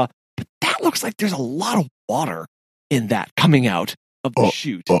 But that looks like there's a lot of water in that coming out of the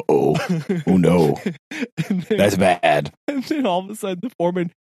chute. Oh no. That's bad. And then all of a sudden the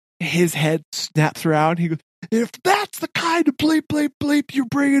foreman, his head snaps around. He goes, if that's the kind of bleep, bleep, bleep you're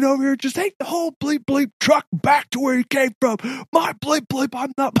bringing over here, just take the whole bleep, bleep truck back to where you came from. My bleep, bleep,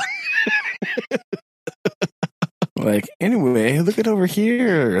 I'm not. Like, anyway, look at over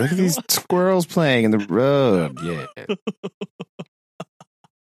here. Look at these squirrels playing in the road. Yeah.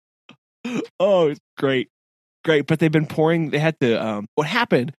 Oh, it's great. But they've been pouring. They had to, what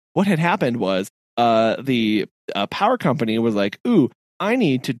had happened was the power company was like, ooh, I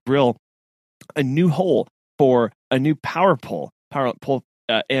need to drill a new hole for a new power pole,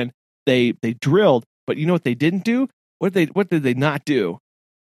 and they drilled, but you know what they didn't do? What did they not do?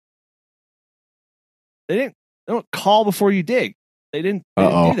 They don't call before you dig. They didn't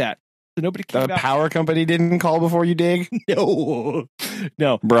do that. So nobody came The power company didn't call before you dig? No,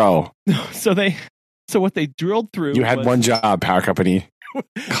 bro. So So what they drilled through, You had one job, power company.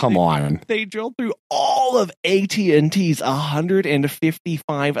 Come on. They drilled through all of AT&T's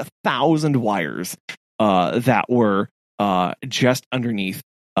 155,000 wires that were just underneath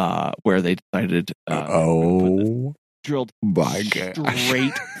where they decided. Drilled my God.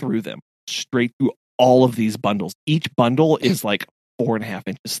 Straight through them, straight through all of these bundles. Each bundle is like 4.5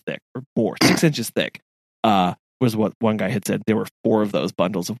 inches thick or more, 6 inches thick. Was what one guy had said. There were 4 of those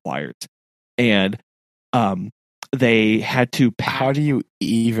bundles of wires, and they had to. How do you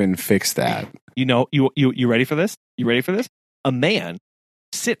even fix that? You ready for this? You ready for this? A man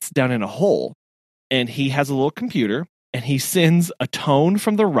sits down in a hole, and he has a little computer, and he sends a tone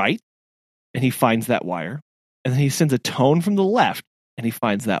from the right, and he finds that wire, and then he sends a tone from the left, and he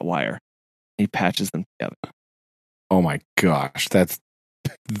finds that wire, and he patches them together. Oh my gosh, that's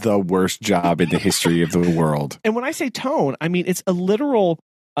the worst job in the history of the world. And when I say tone, I mean it's a literal.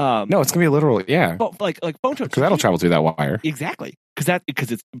 No, it's gonna be a literal, yeah. Like phone tone, because that'll travel through that wire. Exactly,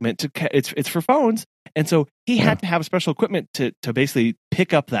 because it's meant to. It's for phones, and so he had to have special equipment to basically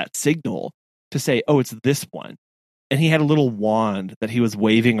pick up that signal to say, oh, it's this one. And he had a little wand that he was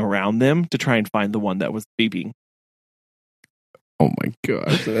waving around them to try and find the one that was beeping. Oh my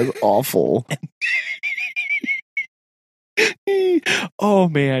gosh, that's awful. Oh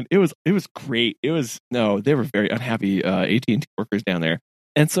man, it was great. They were very unhappy AT&T workers down there.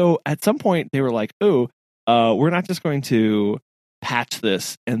 And so at some point they were like, "Oh, we're not just going to patch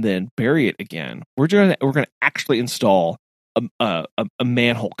this and then bury it again. We're going to actually install a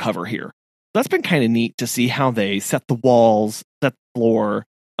manhole cover here." That's been kind of neat to see how they set the walls, set the floor,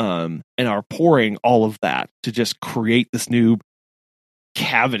 and are pouring all of that to just create this new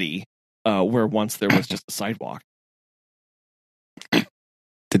cavity where once there was just a sidewalk.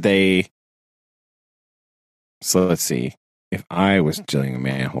 Did they? So let's see. If I was drilling a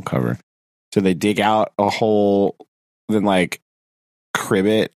manhole cover, so they dig out a hole, then like crib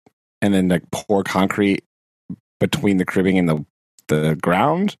it, and then like pour concrete between the cribbing and the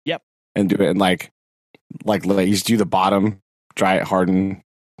ground. Yep. And do it and like you just do the bottom, dry it, harden,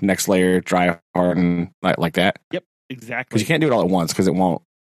 next layer, dry, harden, like that. Yep, exactly. Because you can't do it all at once because it won't.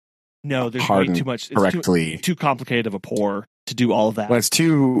 No, there's way too much. It's correctly. Too complicated of a pour to do all of that.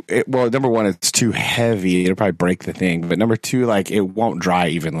 Well, number one, it's too heavy. It'll probably break the thing. But number two, like it won't dry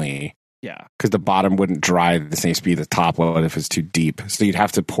evenly. Yeah. Because the bottom wouldn't dry the same speed the top would if it's too deep. So you'd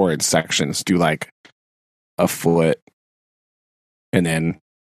have to pour it in sections, do like a foot, and then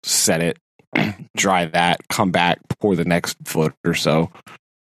set it, dry that, come back, pour the next foot or so.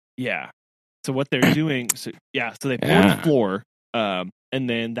 Yeah. So what they're doing, so they pour the floor, and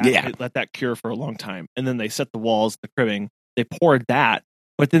then they let that cure for a long time, and then they set the walls, the cribbing. They poured that,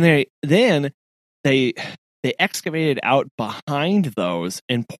 but then they excavated out behind those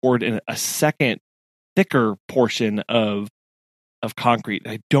and poured in a second thicker portion of concrete.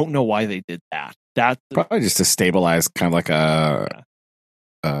 I don't know why they did that. That's probably just to stabilize, kind of like a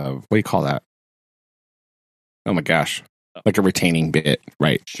what do you call that? Oh my gosh. Like a retaining bit,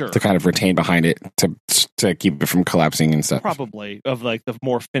 right? Sure. To kind of retain behind it to keep it from collapsing and stuff. Probably of like the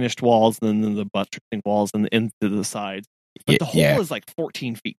more finished walls than the buttressing walls and into the sides. But the hole is like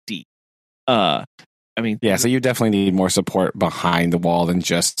 14 feet deep. I mean, so you definitely need more support behind the wall than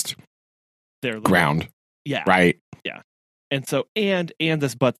just ground. Yeah. Right. Yeah. And so and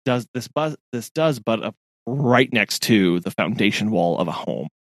this does butt up right next to the foundation wall of a home.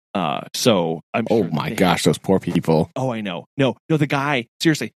 So I'm sure my gosh, those poor people. Oh, I know. No, the guy,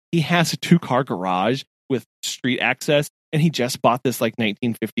 seriously, he has a 2-car garage with street access, and he just bought this like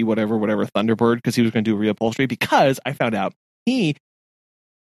 1950 whatever Thunderbird because he was going to do reupholstery, because I found out he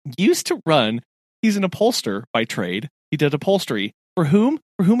used to run, he's an upholsterer by trade. He did upholstery. For whom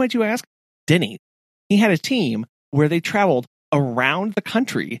might you ask? Denny. He had a team where they traveled around the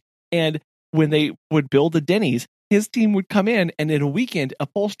country, and when they would build the Denny's, his team would come in and in a weekend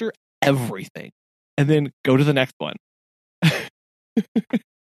upholster everything and then go to the next one.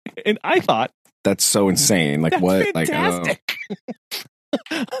 And I thought, that's so insane. Like, what? Fantastic.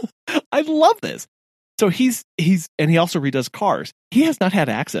 Like, I love this. So he's and he also redoes cars. He has not had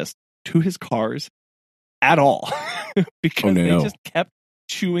access to his cars at all because they just kept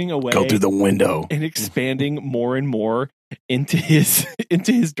chewing away. Go through the window and expanding more and more into his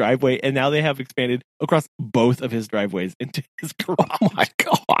driveway, and now they have expanded across both of his driveways into his garage. Oh my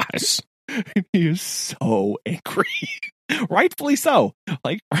gosh. He is so angry. Rightfully so.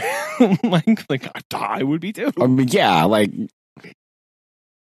 Like I would be too. I mean, yeah, like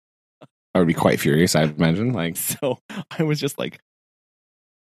I would be quite furious, I imagine. Like, so I was just like,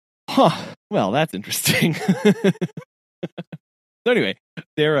 well, that's interesting. So anyway,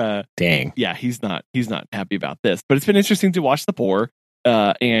 they're Dang. yeah, he's not happy about this. But it's been interesting to watch the pour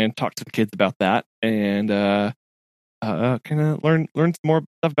and talk to the kids about that and kind of learn some more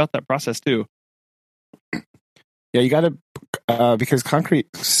stuff about that process too. Yeah, you got to because concrete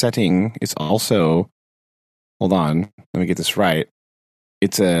setting is also. Hold on, let me get this right.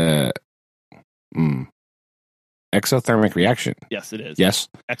 It's a exothermic reaction. Yes, it is. Yes,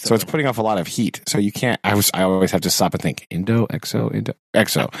 so it's putting off a lot of heat. So you can't. I always have to stop and think exo.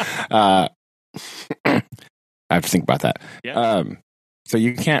 I have to think about that. Yeah. So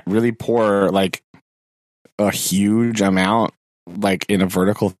you can't really pour like a huge amount like in a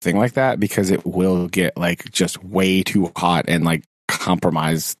vertical thing like that because it will get like just way too hot and like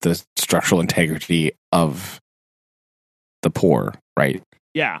compromise the structural integrity of the pour, right?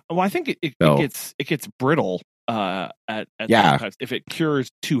 Yeah. Well, I think it gets brittle at times if it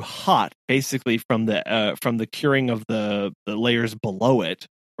cures too hot, basically from the curing of the layers below it,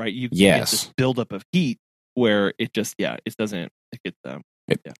 right? You get this buildup of heat where it just it doesn't it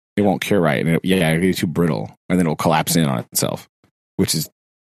won't cure right, and it gets too brittle, and then it'll collapse in on itself, which is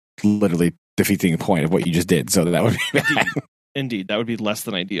literally defeating the point of what you just did. So that would be bad. Indeed, that would be less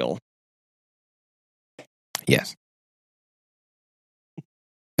than ideal. Yes.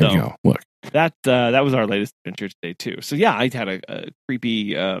 There you go. Look. That was our latest adventure today too. So yeah, I had a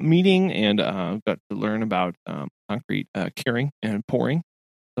creepy meeting and got to learn about concrete curing and pouring.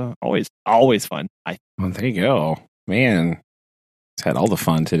 So always fun. Well, there you go, man. It's had all the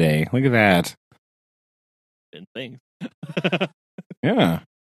fun today. Look at that. Been things. Yeah.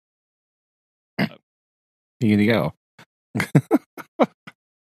 You to go.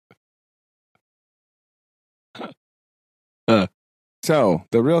 So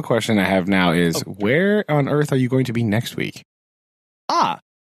the real question I have now is, where on earth are you going to be next week?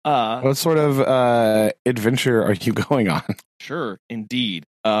 What sort of adventure are you going on? Sure, indeed.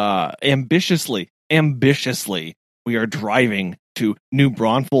 Ambitiously, we are driving to New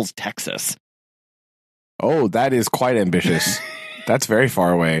Braunfels, Texas. Oh, that is quite ambitious. That's very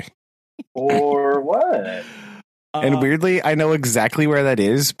far away. Or what? And weirdly, I know exactly where that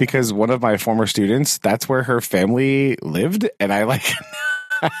is because one of my former students, that's where her family lived. And I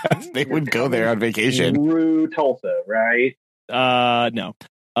they would go there on vacation. Through Tulsa, right? No.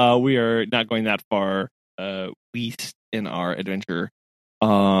 We are not going that far east in our adventure.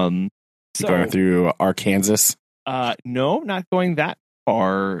 Going through Arkansas? No, not going that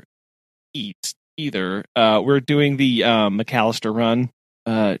far east either. We're doing the McAllister run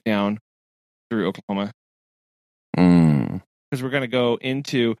down through Oklahoma. Because we're going to go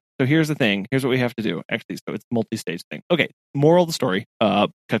into. So here's the thing. Here's what we have to do. Actually, so it's a multi-stage thing. Okay. Moral of the story.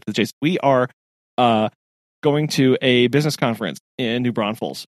 Cut to the chase. We are going to a business conference in New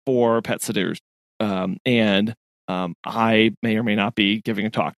Braunfels for pet sitters, and I may or may not be giving a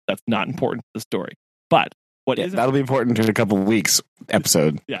talk. That's not important to the story. But what is that'll be important in a couple of weeks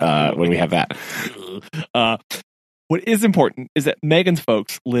episode when we have that. What is important is that Megan's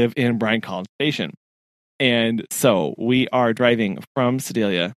folks live in Bryan College Station. And so we are driving from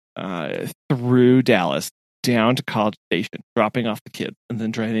Sedalia through Dallas down to College Station, dropping off the kids, and then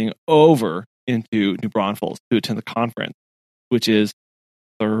driving over into New Braunfels to attend the conference, which is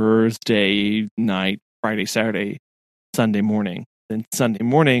Thursday night, Friday, Saturday, Sunday morning. Then Sunday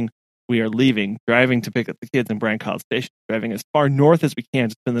morning, we are leaving, driving to pick up the kids in Bryan College Station, driving as far north as we can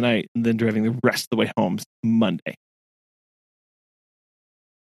to spend the night, and then driving the rest of the way home Monday.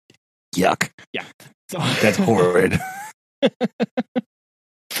 Yuck. Yeah. So that's horrid.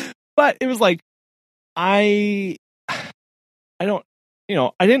 But it was like, I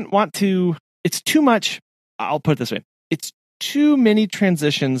didn't want to, it's too much. I'll put it this way. It's too many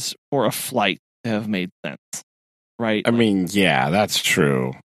transitions for a flight to have made sense. Right. I mean, yeah, that's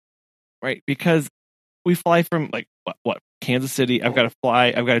true. Right. Because we fly from Kansas City. I've got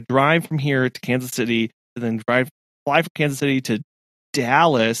to drive from here to Kansas City and then fly from Kansas City to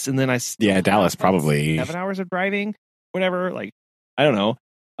Dallas, and then Dallas probably 7 hours of driving, whatever. Like, I don't know.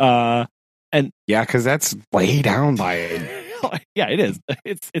 And yeah, because that's way down by. Yeah, it is.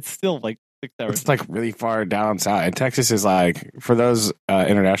 It's still like 6 hours. It's like really far down south. And Texas is like, for those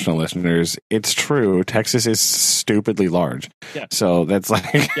international listeners, it's true. Texas is stupidly large. Yeah. So that's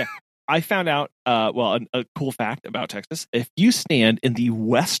like. Yeah. I found out. A cool fact about Texas: if you stand in the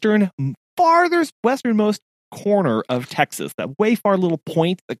farthest westernmost corner of Texas, that way far little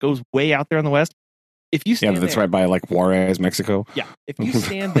point that goes way out there in the west. If you stand that's right by like Juarez, Mexico. Yeah, if you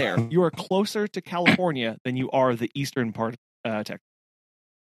stand there, you are closer to California than you are the eastern part of Texas.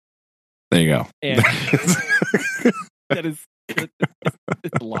 There you go. And that is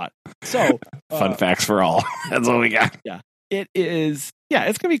it's a lot. So fun facts for all. That's what we got. Yeah. it is, yeah,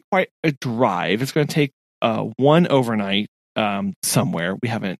 it's going to be quite a drive. It's going to take one overnight somewhere.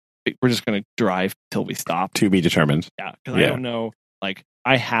 We're just going to drive till we stop. To be determined. Yeah, because I don't know. Like,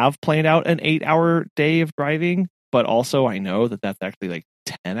 I have planned out an 8-hour day of driving, but also I know that that's actually like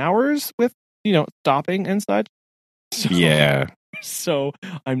 10 hours with, stopping and such. So, yeah. So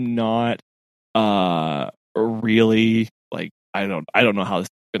I'm not really like, I don't know how this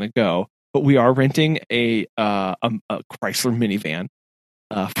is going to go, but we are renting a Chrysler minivan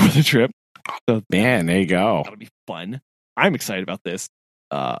for the trip. So man, there you go. That'll be fun. I'm excited about this.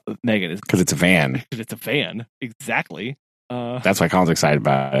 Megan is, because it's a van. Because it's a van, exactly. That's why Colin's excited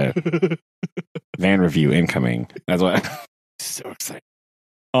about it. Van review incoming. That's what. So excited.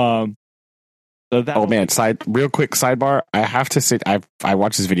 Oh man! Real quick sidebar. I have to say, I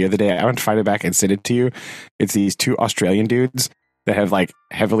watched this video the day. I want to find it back and send it to you. It's these two Australian dudes that have like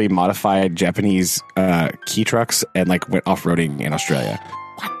heavily modified Japanese key trucks and like went off roading in Australia.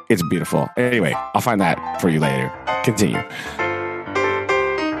 It's beautiful. Anyway, I'll find that for you later. Continue.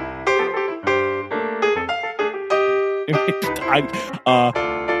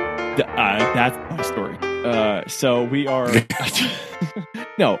 That's my story. So we are.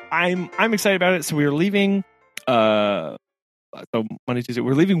 No, I'm excited about it. So we are leaving. So Monday, Tuesday.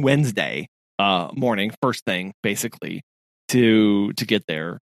 We're leaving Wednesday morning, first thing, basically, to get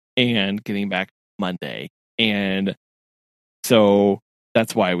there and getting back Monday. And so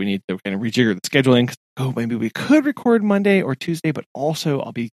that's why we need to kind of rejigger the scheduling. Oh, maybe we could record Monday or Tuesday, but also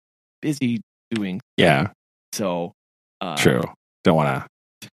I'll be busy doing. Yeah. So. True. Don't want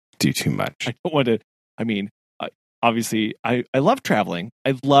to do too much. I don't want to. I mean, obviously, I love traveling.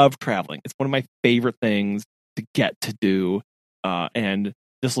 I love traveling. It's one of my favorite things to get to do. And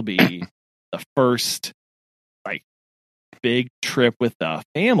this will be the first like big trip with the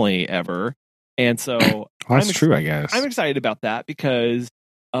family ever. And so that's true, I guess. I'm excited about that because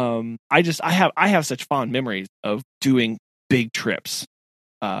I have such fond memories of doing big trips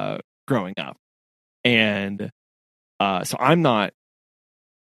growing up. And so I'm not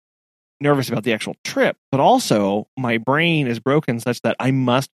nervous about the actual trip, but also my brain is broken such that I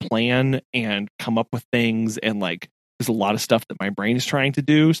must plan and come up with things. And like, there's a lot of stuff that my brain is trying to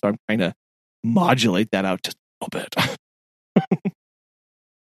do. So I'm trying to modulate that out just a little bit.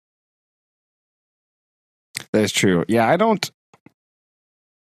 That's true. Yeah, I don't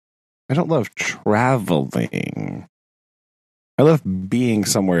love traveling. I love being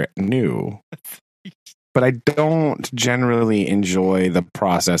somewhere new. But I don't generally enjoy the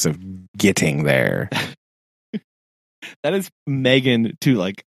process of getting there. That is Megan to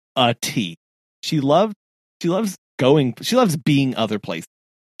like a T. She loves going. She loves being other places.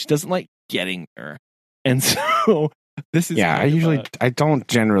 She doesn't like getting there. And so this is I don't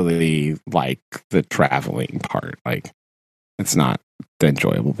generally like the traveling part. Like, it's not the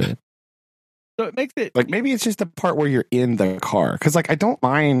enjoyable bit. So it makes it like maybe it's just the part where you're in the car, because like I don't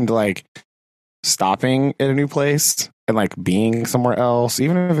mind like stopping at a new place and like being somewhere else,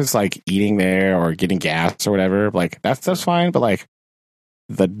 even if it's like eating there or getting gas or whatever. Like that stuff's fine, but like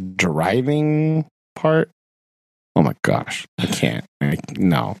the driving part, oh my gosh, I can't.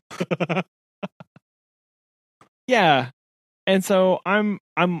 No. Yeah, and so I'm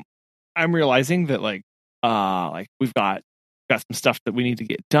realizing that like we've got some stuff that we need to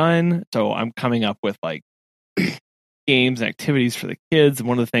get done. So I'm coming up with like games and activities for the kids. And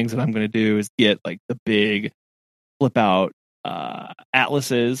one of the things that I'm going to do is get like the big flip out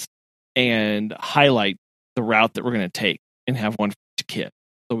atlases and highlight the route that we're going to take and have one for each kid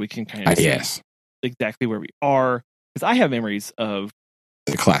so we can kind of see exactly where we are. Because I have memories of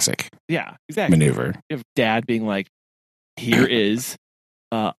the classic exactly maneuver of dad being like, here is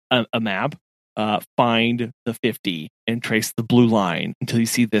a map, find the 50 and trace the blue line until you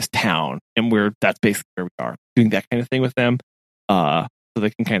see this town, and that's basically where we are, doing that kind of thing with them so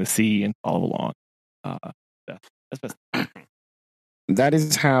they can kind of see and follow along. That's best. That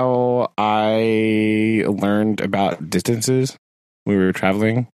is how I learned about distances when we were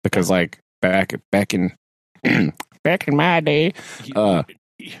traveling, because like back in back in my day,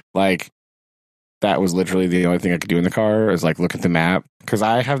 like that was literally the only thing I could do in the car is like look at the map, because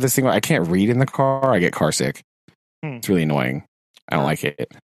I have this thing where I can't read in the car. I get car sick. It's really annoying. I don't like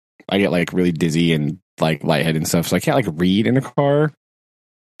it. I get like really dizzy and like lightheaded and stuff, so I can't like read in a car.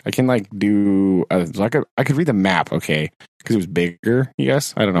 I can like do so I could read the map, okay, because it was bigger,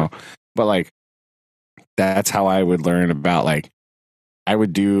 yes, I don't know, but like that's how I would learn about, like I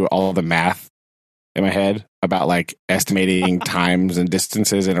would do all the math in my head about like estimating times and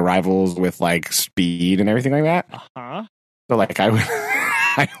distances and arrivals with like speed and everything like that. Uh-huh. So like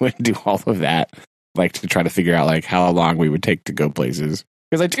I would do all of that like to try to figure out like how long we would take to go places.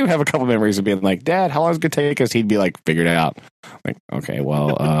 Because I do have a couple memories of being like, Dad, how long is it going to take us? He'd be like, figured it out. Like, okay,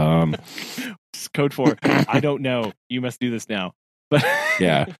 well, It's code for, I don't know. You must do this now. But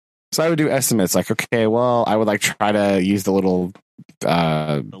yeah. So I would do estimates like, okay, well, I would like try to use the little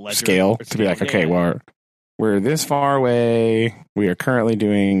scale to be like, okay, well, we're this far away. We are currently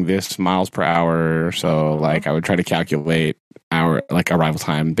doing this miles per hour. So like I would try to calculate our like arrival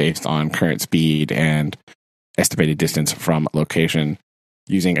time based on current speed and estimated distance from location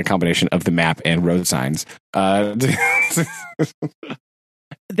using a combination of the map and road signs. That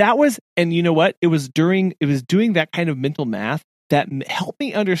was, and you know what? It was doing that kind of mental math that helped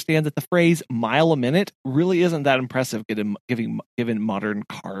me understand that the phrase mile a minute really isn't that impressive given modern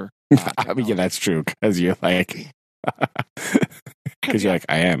car. I mean, yeah, that's true. Because you're like, I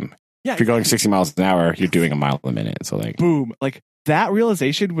am. Yeah, if you're going 60 miles an hour, you're doing a mile a minute. So like, boom, like that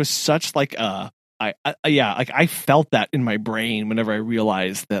realization was such like I felt that in my brain whenever I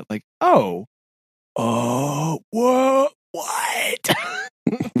realized that like, whoa, what?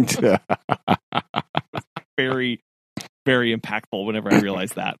 Very, very impactful whenever I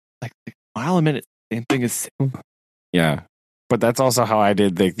realized that. Like mile a minute, same thing as. Yeah. But that's also how I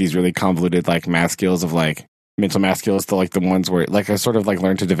did like these really convoluted like math skills of like mental math skills to like the ones where like I sort of like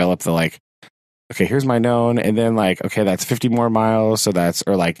learned to develop the like, okay, here's my known, and then like, okay, that's 50 more miles. So that's,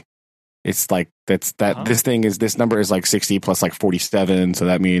 or like, it's like, that's that this number is like 60 plus like 47. So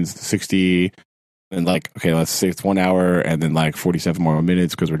that means 60. And like, okay, let's say it's 1 hour and then like 47 more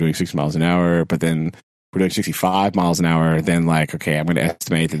minutes because we're doing 60 miles an hour. But then we're doing 65 miles an hour. Then like, okay, I'm going to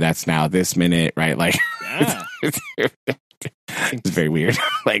estimate that that's now this minute, right? Like, yeah. It's very weird.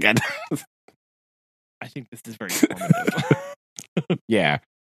 Like, I think this is very informative. Yeah.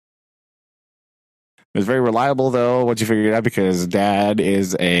 It was very reliable, though, once you figured it out, because Dad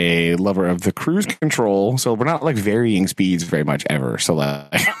is a lover of the cruise control, so we're not like varying speeds very much ever. So,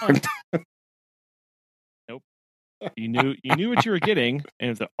 nope. You knew what you were getting,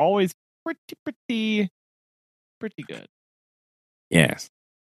 and it's always pretty good. Yes.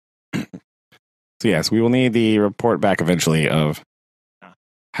 So yes, we will need the report back eventually of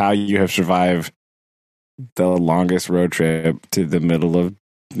how you have survived the longest road trip to the middle of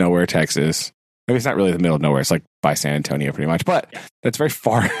nowhere, Texas. Maybe it's not really the middle of nowhere. It's like by San Antonio pretty much, but that's very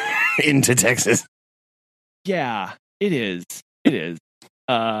far into Texas. Yeah, it is. Yeah,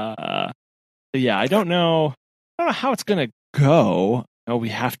 I don't know how it's going to go. No, we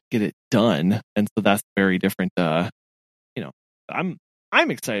have to get it done. And so that's very different. I'm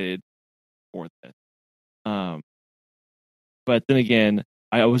excited for this. But then again,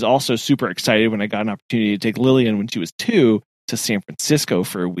 I was also super excited when I got an opportunity to take Lillian when she was 2 to San Francisco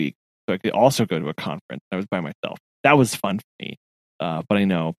for a week. So I could also go to a conference. I was by myself. That was fun for me. But I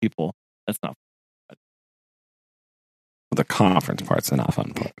know people, that's not fun. The conference part's the not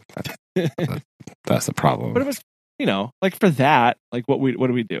fun part. That's the problem. But it was, like for that, like what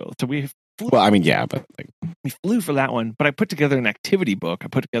do we do? So we flew. Well, I mean, yeah, but like we flew for that one. But I put together an activity book. I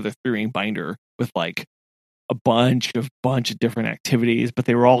put together a 3-ring binder with like a bunch of different activities, but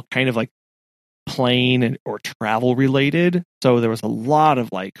they were all kind of like plane or travel related. So there was a lot of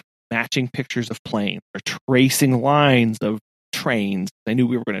like matching pictures of planes or tracing lines of trains. I knew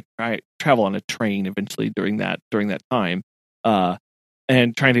we were going to travel on a train eventually during that time,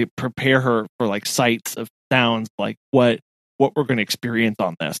 and trying to prepare her for like sights of sounds, like what we're going to experience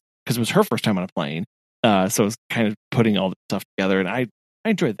on this, because it was her first time on a plane. So it was kind of putting all the stuff together, and I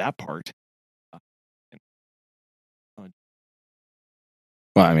enjoyed that part.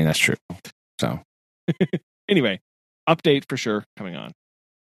 Well, I mean, that's true. So anyway, update for sure coming on.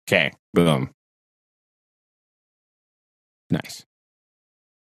 Okay, boom. Nice.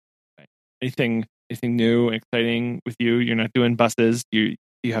 Okay. Anything new, exciting with you? You're not doing buses. You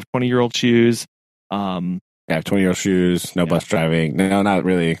have 20-year-old shoes. I have 20-year-old shoes. No bus driving. No, not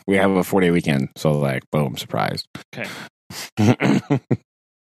really. We have a 4-day weekend, so like, boom, surprise. Okay. There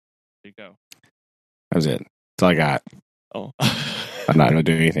you go. That was it. That's all I got. Oh. I'm not going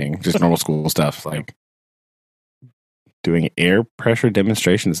to do anything. Just normal school stuff, like doing air pressure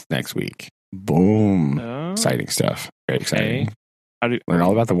demonstrations next week. Boom. Oh. Exciting stuff. Very exciting. How learn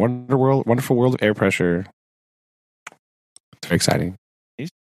all about the wonderful world of air pressure. It's very exciting.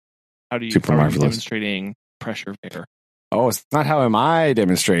 How are you demonstrating pressure of air? Oh, it's not how am I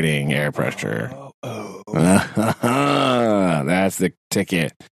demonstrating air pressure. Oh. That's the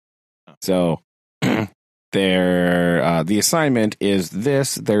ticket. So the assignment is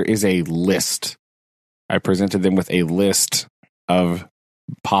this. There is a list. I presented them with a list of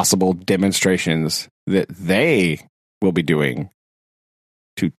possible demonstrations that they will be doing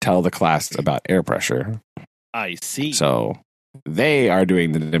to tell the class about air pressure. I see. So they are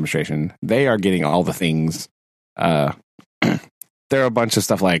doing the demonstration. They are getting all the things. There are a bunch of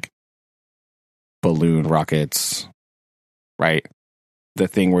stuff like balloon rockets, right? The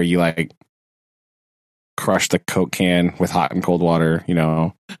thing where you like crush the Coke can with hot and cold water, you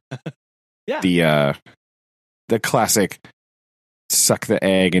know. Yeah. The classic suck the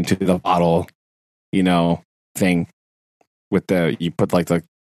egg into the bottle, you know, thing with you put like the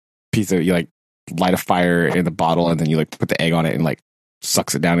piece of, you like light a fire in the bottle and then you like put the egg on it and like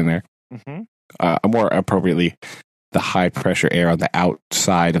sucks it down in there. Mm-hmm. More appropriately, the high pressure air on the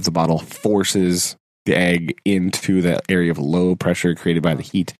outside of the bottle forces the egg into the area of low pressure created by the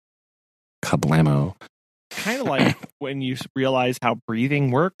heat. Kablamo. Kind of like when you realize how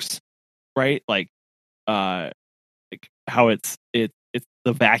breathing works, right? Like how it's the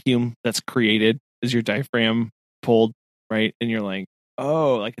vacuum that's created as your diaphragm pulled, right? And you're like,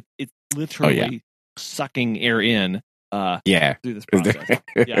 oh, like it's literally sucking air in. Through this process.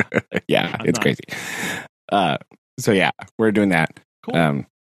 It's crazy. So yeah, we're doing that. Cool.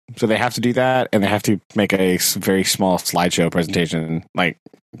 So they have to do that, and they have to make a very small slideshow presentation, like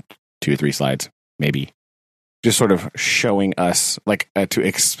 2 or 3 slides, maybe, just sort of showing us, like,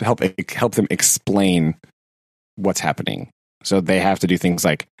 to help them explain what's happening. So they have to do things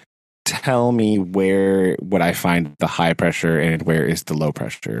like, tell me where would I find the high pressure and where is the low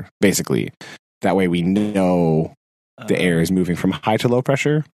pressure, basically. That way we know the air is moving from high to low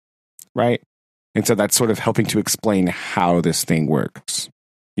pressure, right? And so that's sort of helping to explain how this thing works.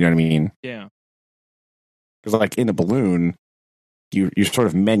 You know what I mean? Yeah. Because like in a balloon, you're sort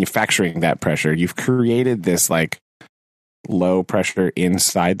of manufacturing that pressure. You've created this like low pressure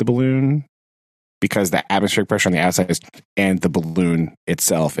inside the balloon because the atmospheric pressure on the outside and the balloon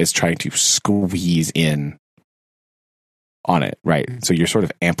itself is trying to squeeze in on it, right? So you're sort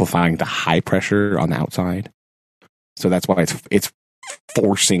of amplifying the high pressure on the outside. So that's why it's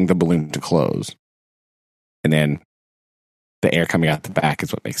forcing the balloon to close. And then the air coming out the back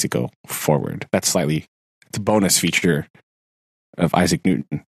is what makes it go forward. It's a bonus feature of Isaac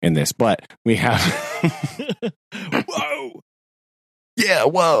Newton in this, but we have whoa. Yeah,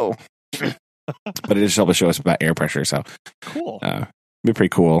 whoa. But it just helps show us about air pressure, so cool. Be pretty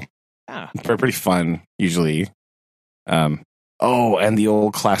cool. Yeah. Pretty fun usually. And the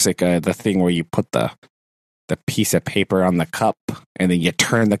old classic, the thing where you put the piece of paper on the cup and then you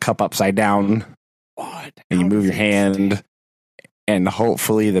turn the cup upside down. What? And you move your hand and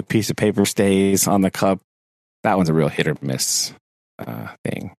hopefully the piece of paper stays on the cup. That one's a real hit or miss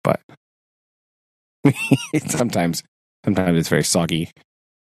thing, but sometimes it's very soggy.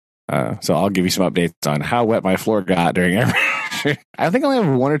 So I'll give you some updates on how wet my floor got during every. I think I only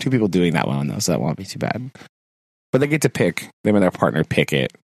have 1 or 2 people doing that one though, so that won't be too bad. But they get to pick. Them and their partner pick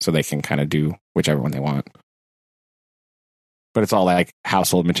it, so they can kind of do whichever one they want. But it's all like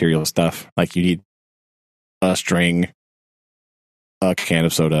household material stuff. Like you need a string, a can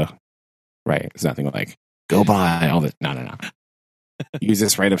of soda, right? It's nothing like go buy all this. No. Use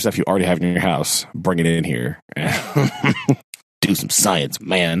this random stuff you already have in your house. Bring it in here. Do some science,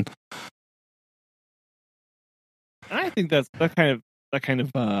 man. I think that kind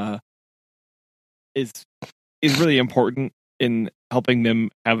of is really important in helping them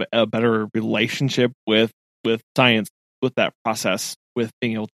have a better relationship with science, with that process, with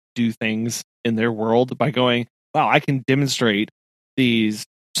being able to do things in their world by going, wow, I can demonstrate these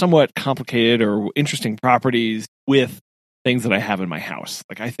somewhat complicated or interesting properties with things that I have in my house.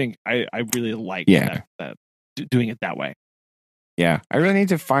 Like I think I really like that doing it that way. Yeah, I really need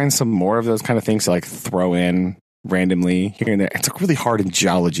to find some more of those kind of things to like throw in randomly here and there. It's like really hard in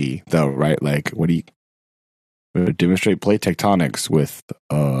geology though, right? Like what do you demonstrate plate tectonics with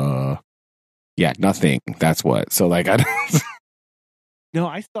nothing. That's what. So like I don't No,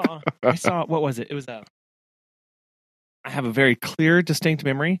 I saw what was it? It was I have a very clear, distinct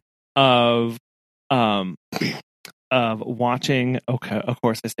memory of watching. Okay, of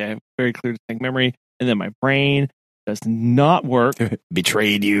course I say I have a very clear, distinct memory, and then my brain does not work.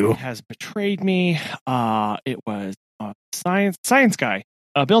 Betrayed you. It has betrayed me. It was science guy.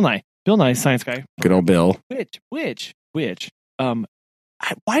 Bill Nye, science guy. Good old Bill. Which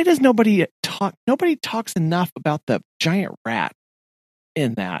why does nobody talk? Nobody talks enough about the giant rat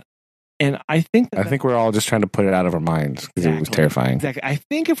in that. And I think we're all just trying to put it out of our minds because it was terrifying. Exactly. I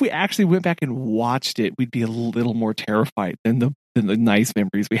think if we actually went back and watched it, we'd be a little more terrified than the nice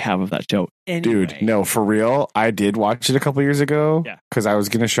memories we have of that show. Anyway. Dude, no, for real. I did watch it a couple years ago because I was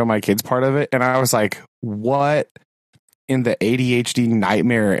going to show my kids part of it. And I was like, what in the ADHD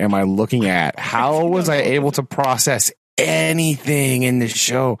nightmare am I looking at? How was I able to process anything in the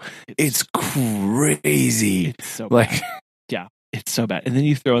show. It's crazy. It's so like, bad. Yeah, it's so bad. And then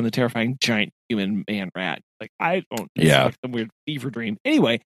you throw in the terrifying giant human man rat. Like, I don't. Yeah. Like some weird fever dream.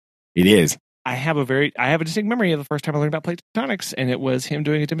 Anyway, it is. I have a distinct memory of the first time I learned about plate tectonics, and it was him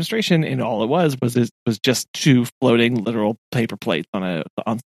doing a demonstration, and all it was just two floating literal paper plates on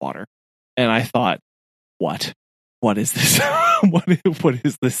water. And I thought, what is this? what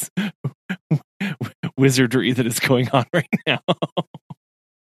is this wizardry that is going on right now?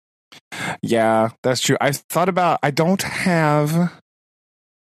 Yeah, that's true. I don't have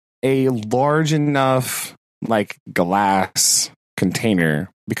a large enough like glass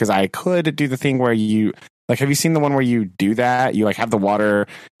container, because I could do the thing where you like, have you seen the one where you do that? You like have the water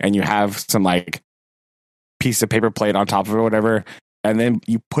and you have some like piece of paper plate on top of it or whatever, and then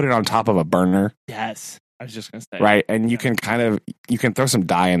you put it on top of a burner. Yes. I was just going to say. Right. And you can throw some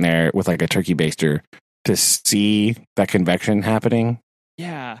dye in there with like a turkey baster to see that convection happening.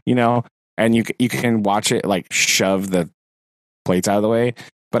 Yeah. You know, and you can watch it like shove the plates out of the way,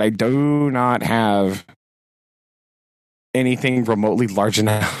 but I do not have anything remotely large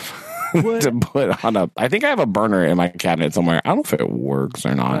enough to put on I think I have a burner in my cabinet somewhere. I don't know if it works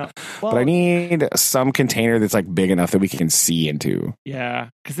or not, but I need some container that's like big enough that we can see into. Yeah.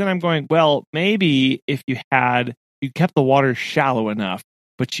 Because then I'm going, well, maybe if you kept the water shallow enough,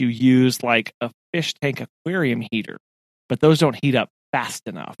 but you used like a fish tank aquarium heater, but those don't heat up fast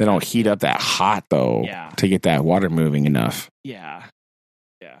enough. They don't heat up that hot though, to get that water moving enough. Yeah.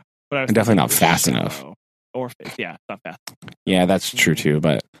 Yeah. But I was and definitely not fast enough. Or not fast. Yeah, that's true too.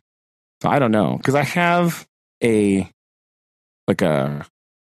 But so I don't know, because I have a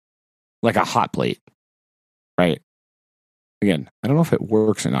hot plate, right? Again, I don't know if it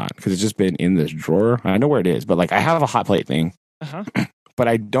works or not, because it's just been in this drawer. I know where it is, but like I have a hot plate thing. Uh-huh. But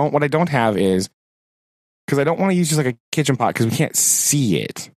what I don't have is, because I don't want to use just like a kitchen pot because we can't see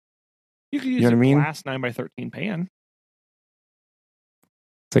it. You could use glass 9x13 pan.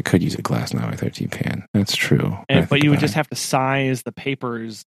 So I could use a glass 9x13 pan. That's true. But you would just have to size the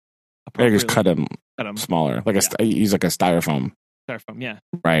papers. I just cut them smaller. Like I use like a styrofoam. Styrofoam, yeah.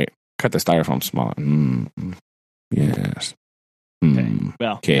 Right. Cut the styrofoam smaller. Yes. Okay.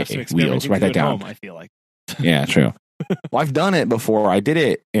 Well, okay. Wheels. Write that down. Home, I feel like. Yeah, true. Well, I've done it before. I did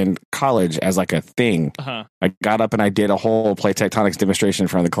it in college as like a thing. Uh-huh. I got up and I did a whole plate tectonics demonstration in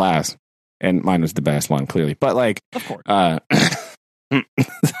front of the class, and mine was the best one, clearly. But like, of course.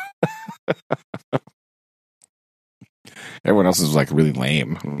 Everyone else was like really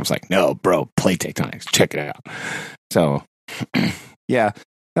lame. I was like, no, bro, plate tectonics, check it out. So, yeah,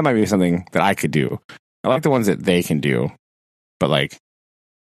 that might be something that I could do. I like the ones that they can do, but like,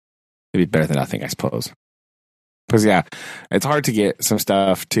 it'd be better than nothing, I suppose. Because yeah, it's hard to get some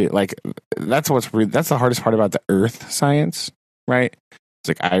stuff to like. That's the hardest part about the Earth science, right? It's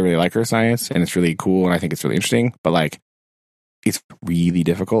like I really like Earth science, and it's really cool, and I think it's really interesting. But like, it's really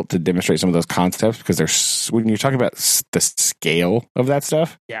difficult to demonstrate some of those concepts because when you're talking about the scale of that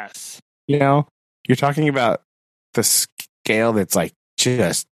stuff. Yes, you know, you're talking about the scale that's like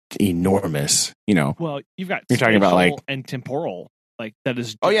just enormous. You know, well, you're talking about like and temporal, like that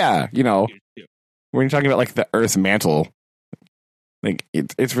is. Oh yeah, you know. When you're talking about like the Earth mantle, like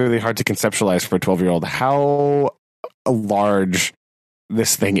it's really hard to conceptualize for a 12-year-old how large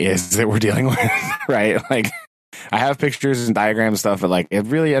this thing is that we're dealing with, right? Like, I have pictures and diagrams and stuff, but like, I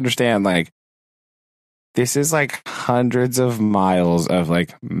really understand like this is like hundreds of miles of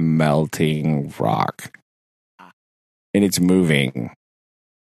like melting rock, and it's moving,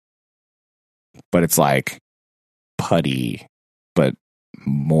 but it's like putty, but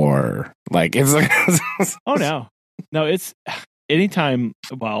more like it's like oh no it's anytime.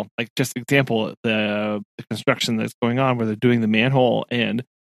 Well, like just example, the construction that's going on where they're doing the manhole, and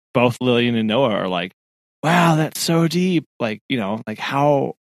both Lillian and Noah are like, wow, that's so deep. Like, you know, like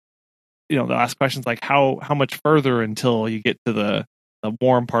how, you know, the last question's like how much further until you get to the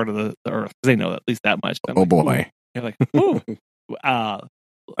warm part of the earth, because they know at least that much. Oh like, boy, you're like, ooh.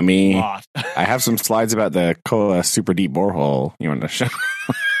 I mean, I have some slides about the Koa super deep borehole. You want to show?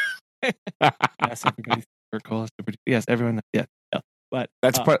 Yes, everybody's Koa super deep. Yes, everyone. Yeah, but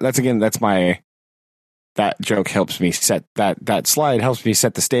that's my. That joke helps me set that slide helps me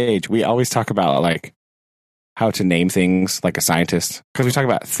set the stage. We always talk about like how to name things like a scientist, because we talk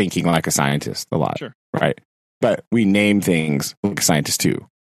about thinking like a scientist a lot, sure, right? But we name things like a scientist too,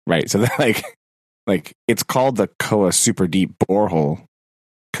 right? So that like it's called the Koa super deep borehole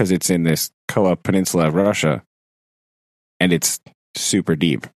because it's in this Koa peninsula of Russia, and it's super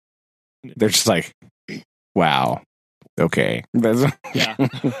deep. They're just like, wow, okay. Yeah.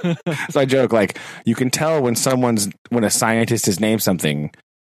 So I joke, like, you can tell when a scientist has named something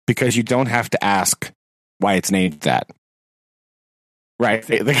because you don't have to ask why it's named that. Right?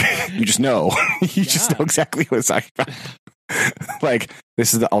 Like, you just know. You just know exactly what it's talking about. Like,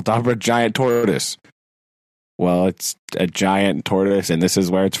 this is the Aldabra giant tortoise. Well, it's a giant tortoise, and this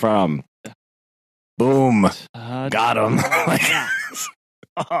is where it's from. Boom. Got him. Like,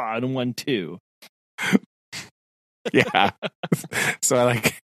 and 1, 2. Yeah. So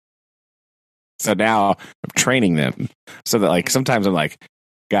now I'm training them so that, like, sometimes I'm like,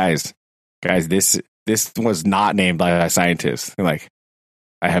 guys, this was not named by a scientist. They're like,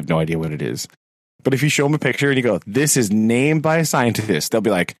 I have no idea what it is. But if you show them a picture and you go, this is named by a scientist, they'll be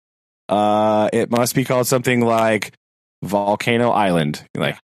like, it must be called something like Volcano Island. You're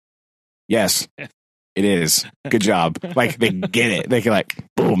like, yes, it is. Good job. Like, they get it. They can, like,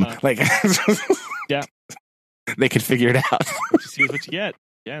 boom. Like, yeah. They can figure it out. Just use what you get.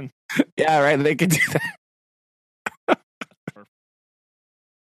 Again. Yeah, right. They can do that.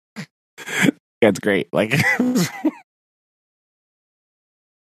 That's great. Like,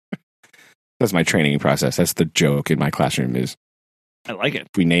 that's my training process. That's the joke in my classroom is, I like it.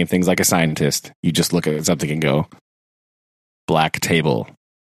 If we name things like a scientist, you just look at something and go, black table.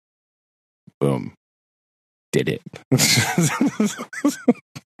 Boom. Did it.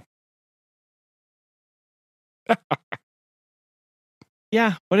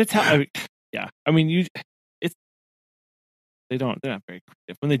 Yeah, but it's how. I mean, they're not very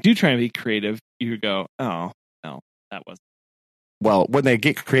creative. When they do try and be creative, you go, oh no, that wasn't. Well, when they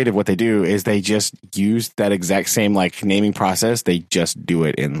get creative, what they do is they just use that exact same, like, naming process. They just do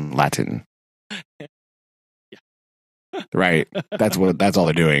it in Latin. Yeah. Right. That's all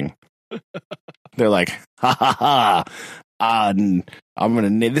they're doing. They're like, ha ha ha. I'm gonna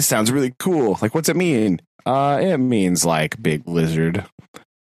name this. Sounds really cool. Like, what's it mean? It means, like, big lizard,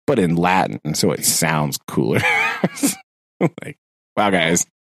 but in Latin, so it sounds cooler. Like, wow, guys,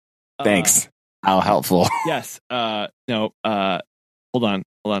 thanks. How helpful. Yes. No. Hold on.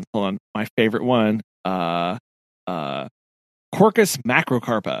 My favorite one. Quercus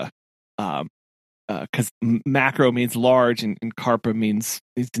macrocarpa. Because macro means large and carpa means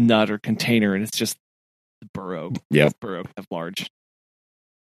nut or container, and it's just the burrow. Yep. Burrow of large.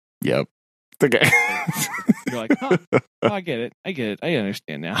 Yep. Okay. You're like, oh, I get it. I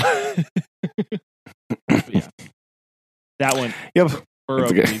understand now. Yeah. That one. Yep. Burrow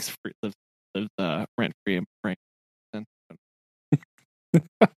lives rent free and frank.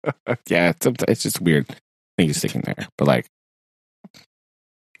 Yeah, it's just weird. I think he's sticking there, but, like,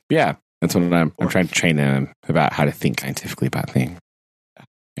 yeah, that's what I'm trying to train them about how to think scientifically about things.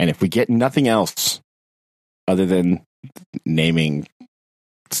 And if we get nothing else other than naming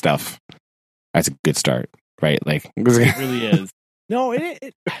stuff, that's a good start, right? Like, it really is. No,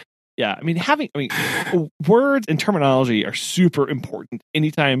 yeah. I mean, words and terminology are super important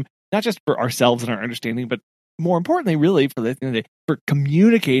anytime, not just for ourselves and our understanding, but more importantly, really, for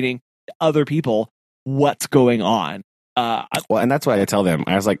communicating to other people what's going on. Well, and that's why I tell them.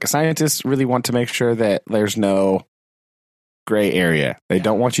 I was like, scientists really want to make sure that there's no gray area. They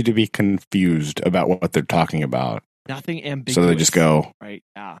don't want you to be confused about what they're talking about. Nothing ambiguous. So they just go, right?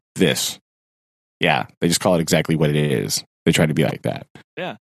 Yeah. This. Yeah. They just call it exactly what it is. They try to be like that.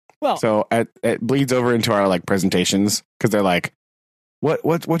 Yeah. Well, so it bleeds over into our, like, presentations because they're like,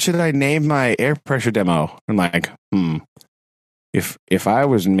 what should I name my air pressure demo? I'm like, if I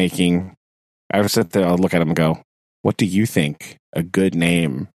was making, I would sit there, I'll look at them and go, what do you think a good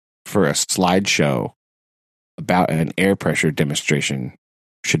name for a slideshow about an air pressure demonstration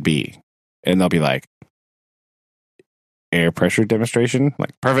should be? And they'll be like, air pressure demonstration?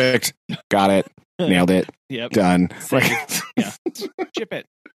 Like, perfect. Got it. Nailed it. Yep. Done. Like, yeah. Ship it.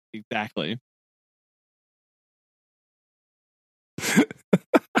 Exactly.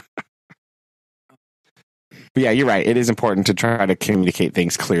 But yeah, you're right. It is important to try to communicate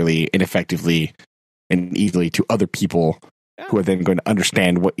things clearly and effectively and easily to other people who are then going to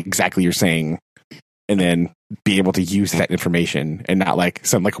understand what exactly you're saying and then be able to use that information and not like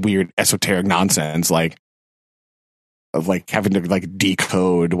some, like, weird esoteric nonsense like having to, like,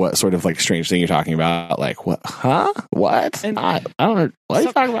 decode what sort of, like, strange thing you're talking about. Like, what? Huh? What? And I don't know. What are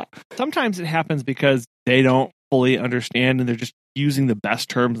you talking about? Sometimes it happens because they don't fully understand and they're just using the best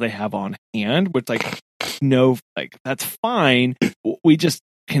terms they have on hand, which, like, no, like, that's fine. We just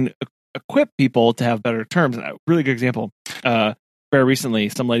can equip people to have better terms. And a really good example, very recently,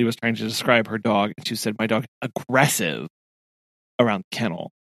 some lady was trying to describe her dog, and she said, my dog is aggressive around the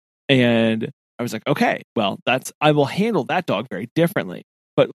kennel. And I was like, okay, well, I will handle that dog very differently.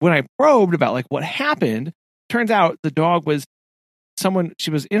 But when I probed about, like, what happened, turns out the dog was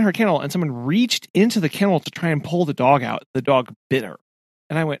she was in her kennel and someone reached into the kennel to try and pull the dog out. The dog bit her.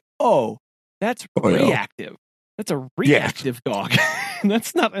 And I went, oh, that's reactive. That's a reactive dog.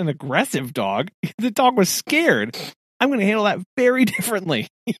 That's not an aggressive dog. The dog was scared. I'm going to handle that very differently.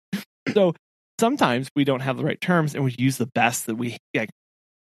 So sometimes we don't have the right terms and we use the best that we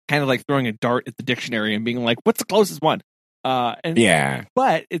kind of like throwing a dart at the dictionary and being like, what's the closest one? But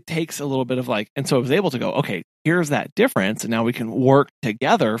it takes a little bit of and so I was able to go, okay, here's that difference, and now we can work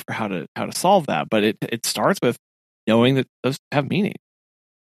together for how to solve that. But it starts with knowing that those have meaning.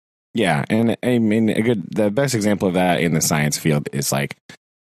 Yeah, and I mean, the best example of that in the science field is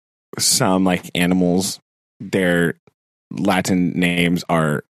some animals, their Latin names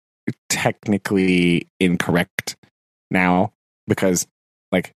are technically incorrect now because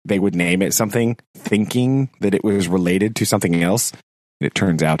they would name it something thinking that it was related to something else, and it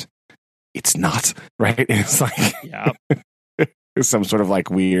turns out it's not, right? It's some sort of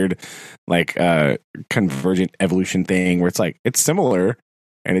weird convergent evolution thing where it's similar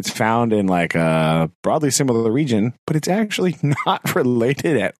and it's found in a broadly similar region, but it's actually not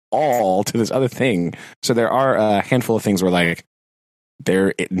related at all to this other thing. So there are a handful of things where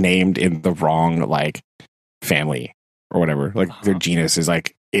they're named in the wrong family or whatever. Their genus is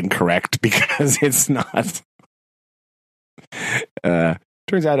incorrect because it's not.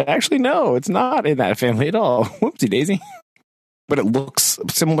 Turns out actually no, it's not in that family at all. Whoopsie daisy. But it looks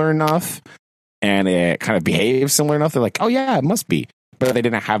similar enough and it kind of behaves similar enough. They're oh yeah, it must be. But they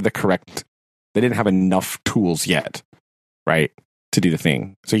didn't have they didn't have enough tools yet, right, to do the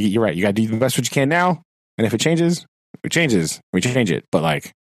thing. So you're right. You got to do the best what you can now. And if it changes, it changes. We change it.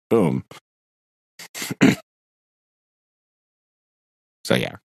 But boom. So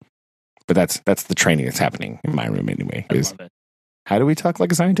yeah. But that's the training that's happening in my room anyway. Is how do we talk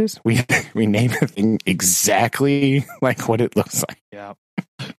like a scientist? We name a thing exactly like what it looks like. Yeah.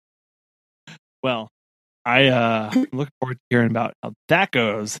 Well, I'm looking forward to hearing about how that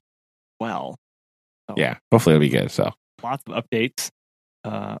goes. Well, so, yeah, hopefully it'll be good. So lots of updates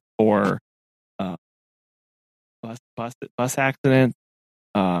for bus accidents,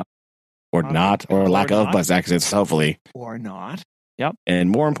 or not, or lack of bus accidents. Hopefully, or not. Yep. And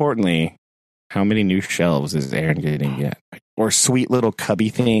more importantly, how many new shelves is Aaron getting yet? Or sweet little cubby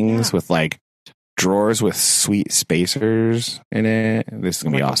things with drawers with sweet spacers in it. This is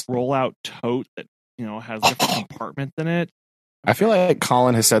gonna be awesome. A roll-out tote that has different compartments in it. I feel like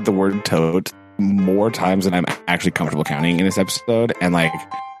Colin has said the word tote more times than I'm actually comfortable counting in this episode, and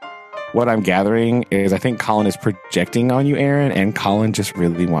what I'm gathering is I think Colin is projecting on you, Aaron, and Colin just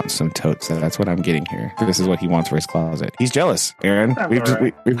really wants some totes. So that's what I'm getting here. This is what he wants for his closet. He's jealous, Aaron. We've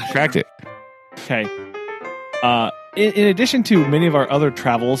cracked it. Okay. In addition to many of our other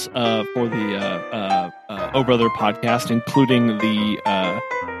travels for the Oh Brother podcast, including the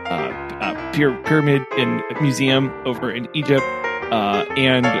Pyramid and Museum over in Egypt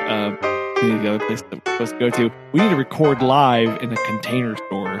and the other place that we're supposed to go to, we need to record live in a Container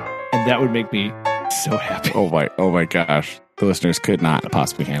Store, and that would make me so happy. Oh my gosh. The listeners could not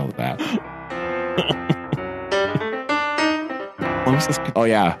possibly handle that. Oh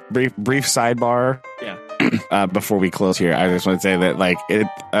yeah. Brief sidebar. Yeah. Before we close here, I just want to say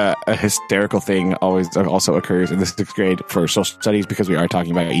that a hysterical thing always also occurs in the 6th grade for social studies, because we are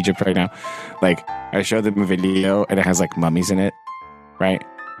talking about Egypt right now. I showed them a video and it has mummies in it, right?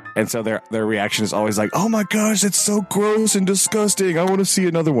 And so their reaction is always oh my gosh, it's so gross and disgusting. I want to see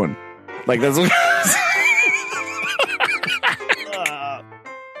another one. That's what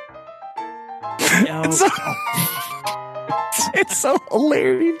it's so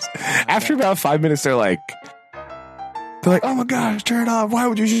hilarious. After about 5 minutes, they're like, oh my gosh, turn it off. Why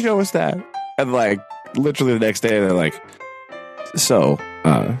would you show us that? And literally the next day, they're like, so,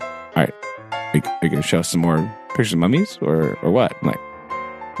 all right, are you going to show us some more pictures of mummies or what? I'm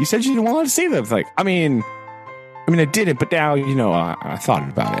you said you didn't want to see them. It's I mean, I didn't, but now, I thought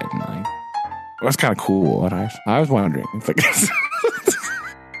about it. And that's kind of cool. And I was wondering. It's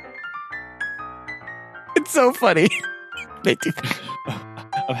it's so funny. They do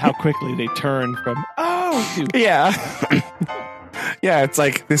of how quickly they turn from yeah it's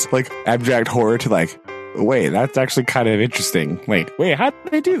this abstract horror to wait, that's actually kind of interesting. Wait, how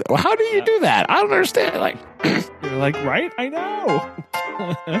did they do that? Well, how do you do that? I don't understand. You're right, I know.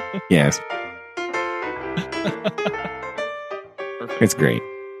 Yes. Perfect. It's great.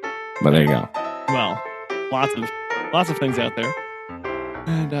 But there you go. Well, lots of things out there,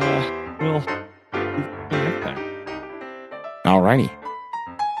 and we'll see you next time. Alrighty.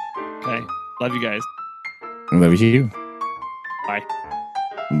 Okay. Love you guys. Love you. Bye.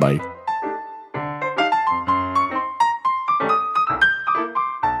 Bye.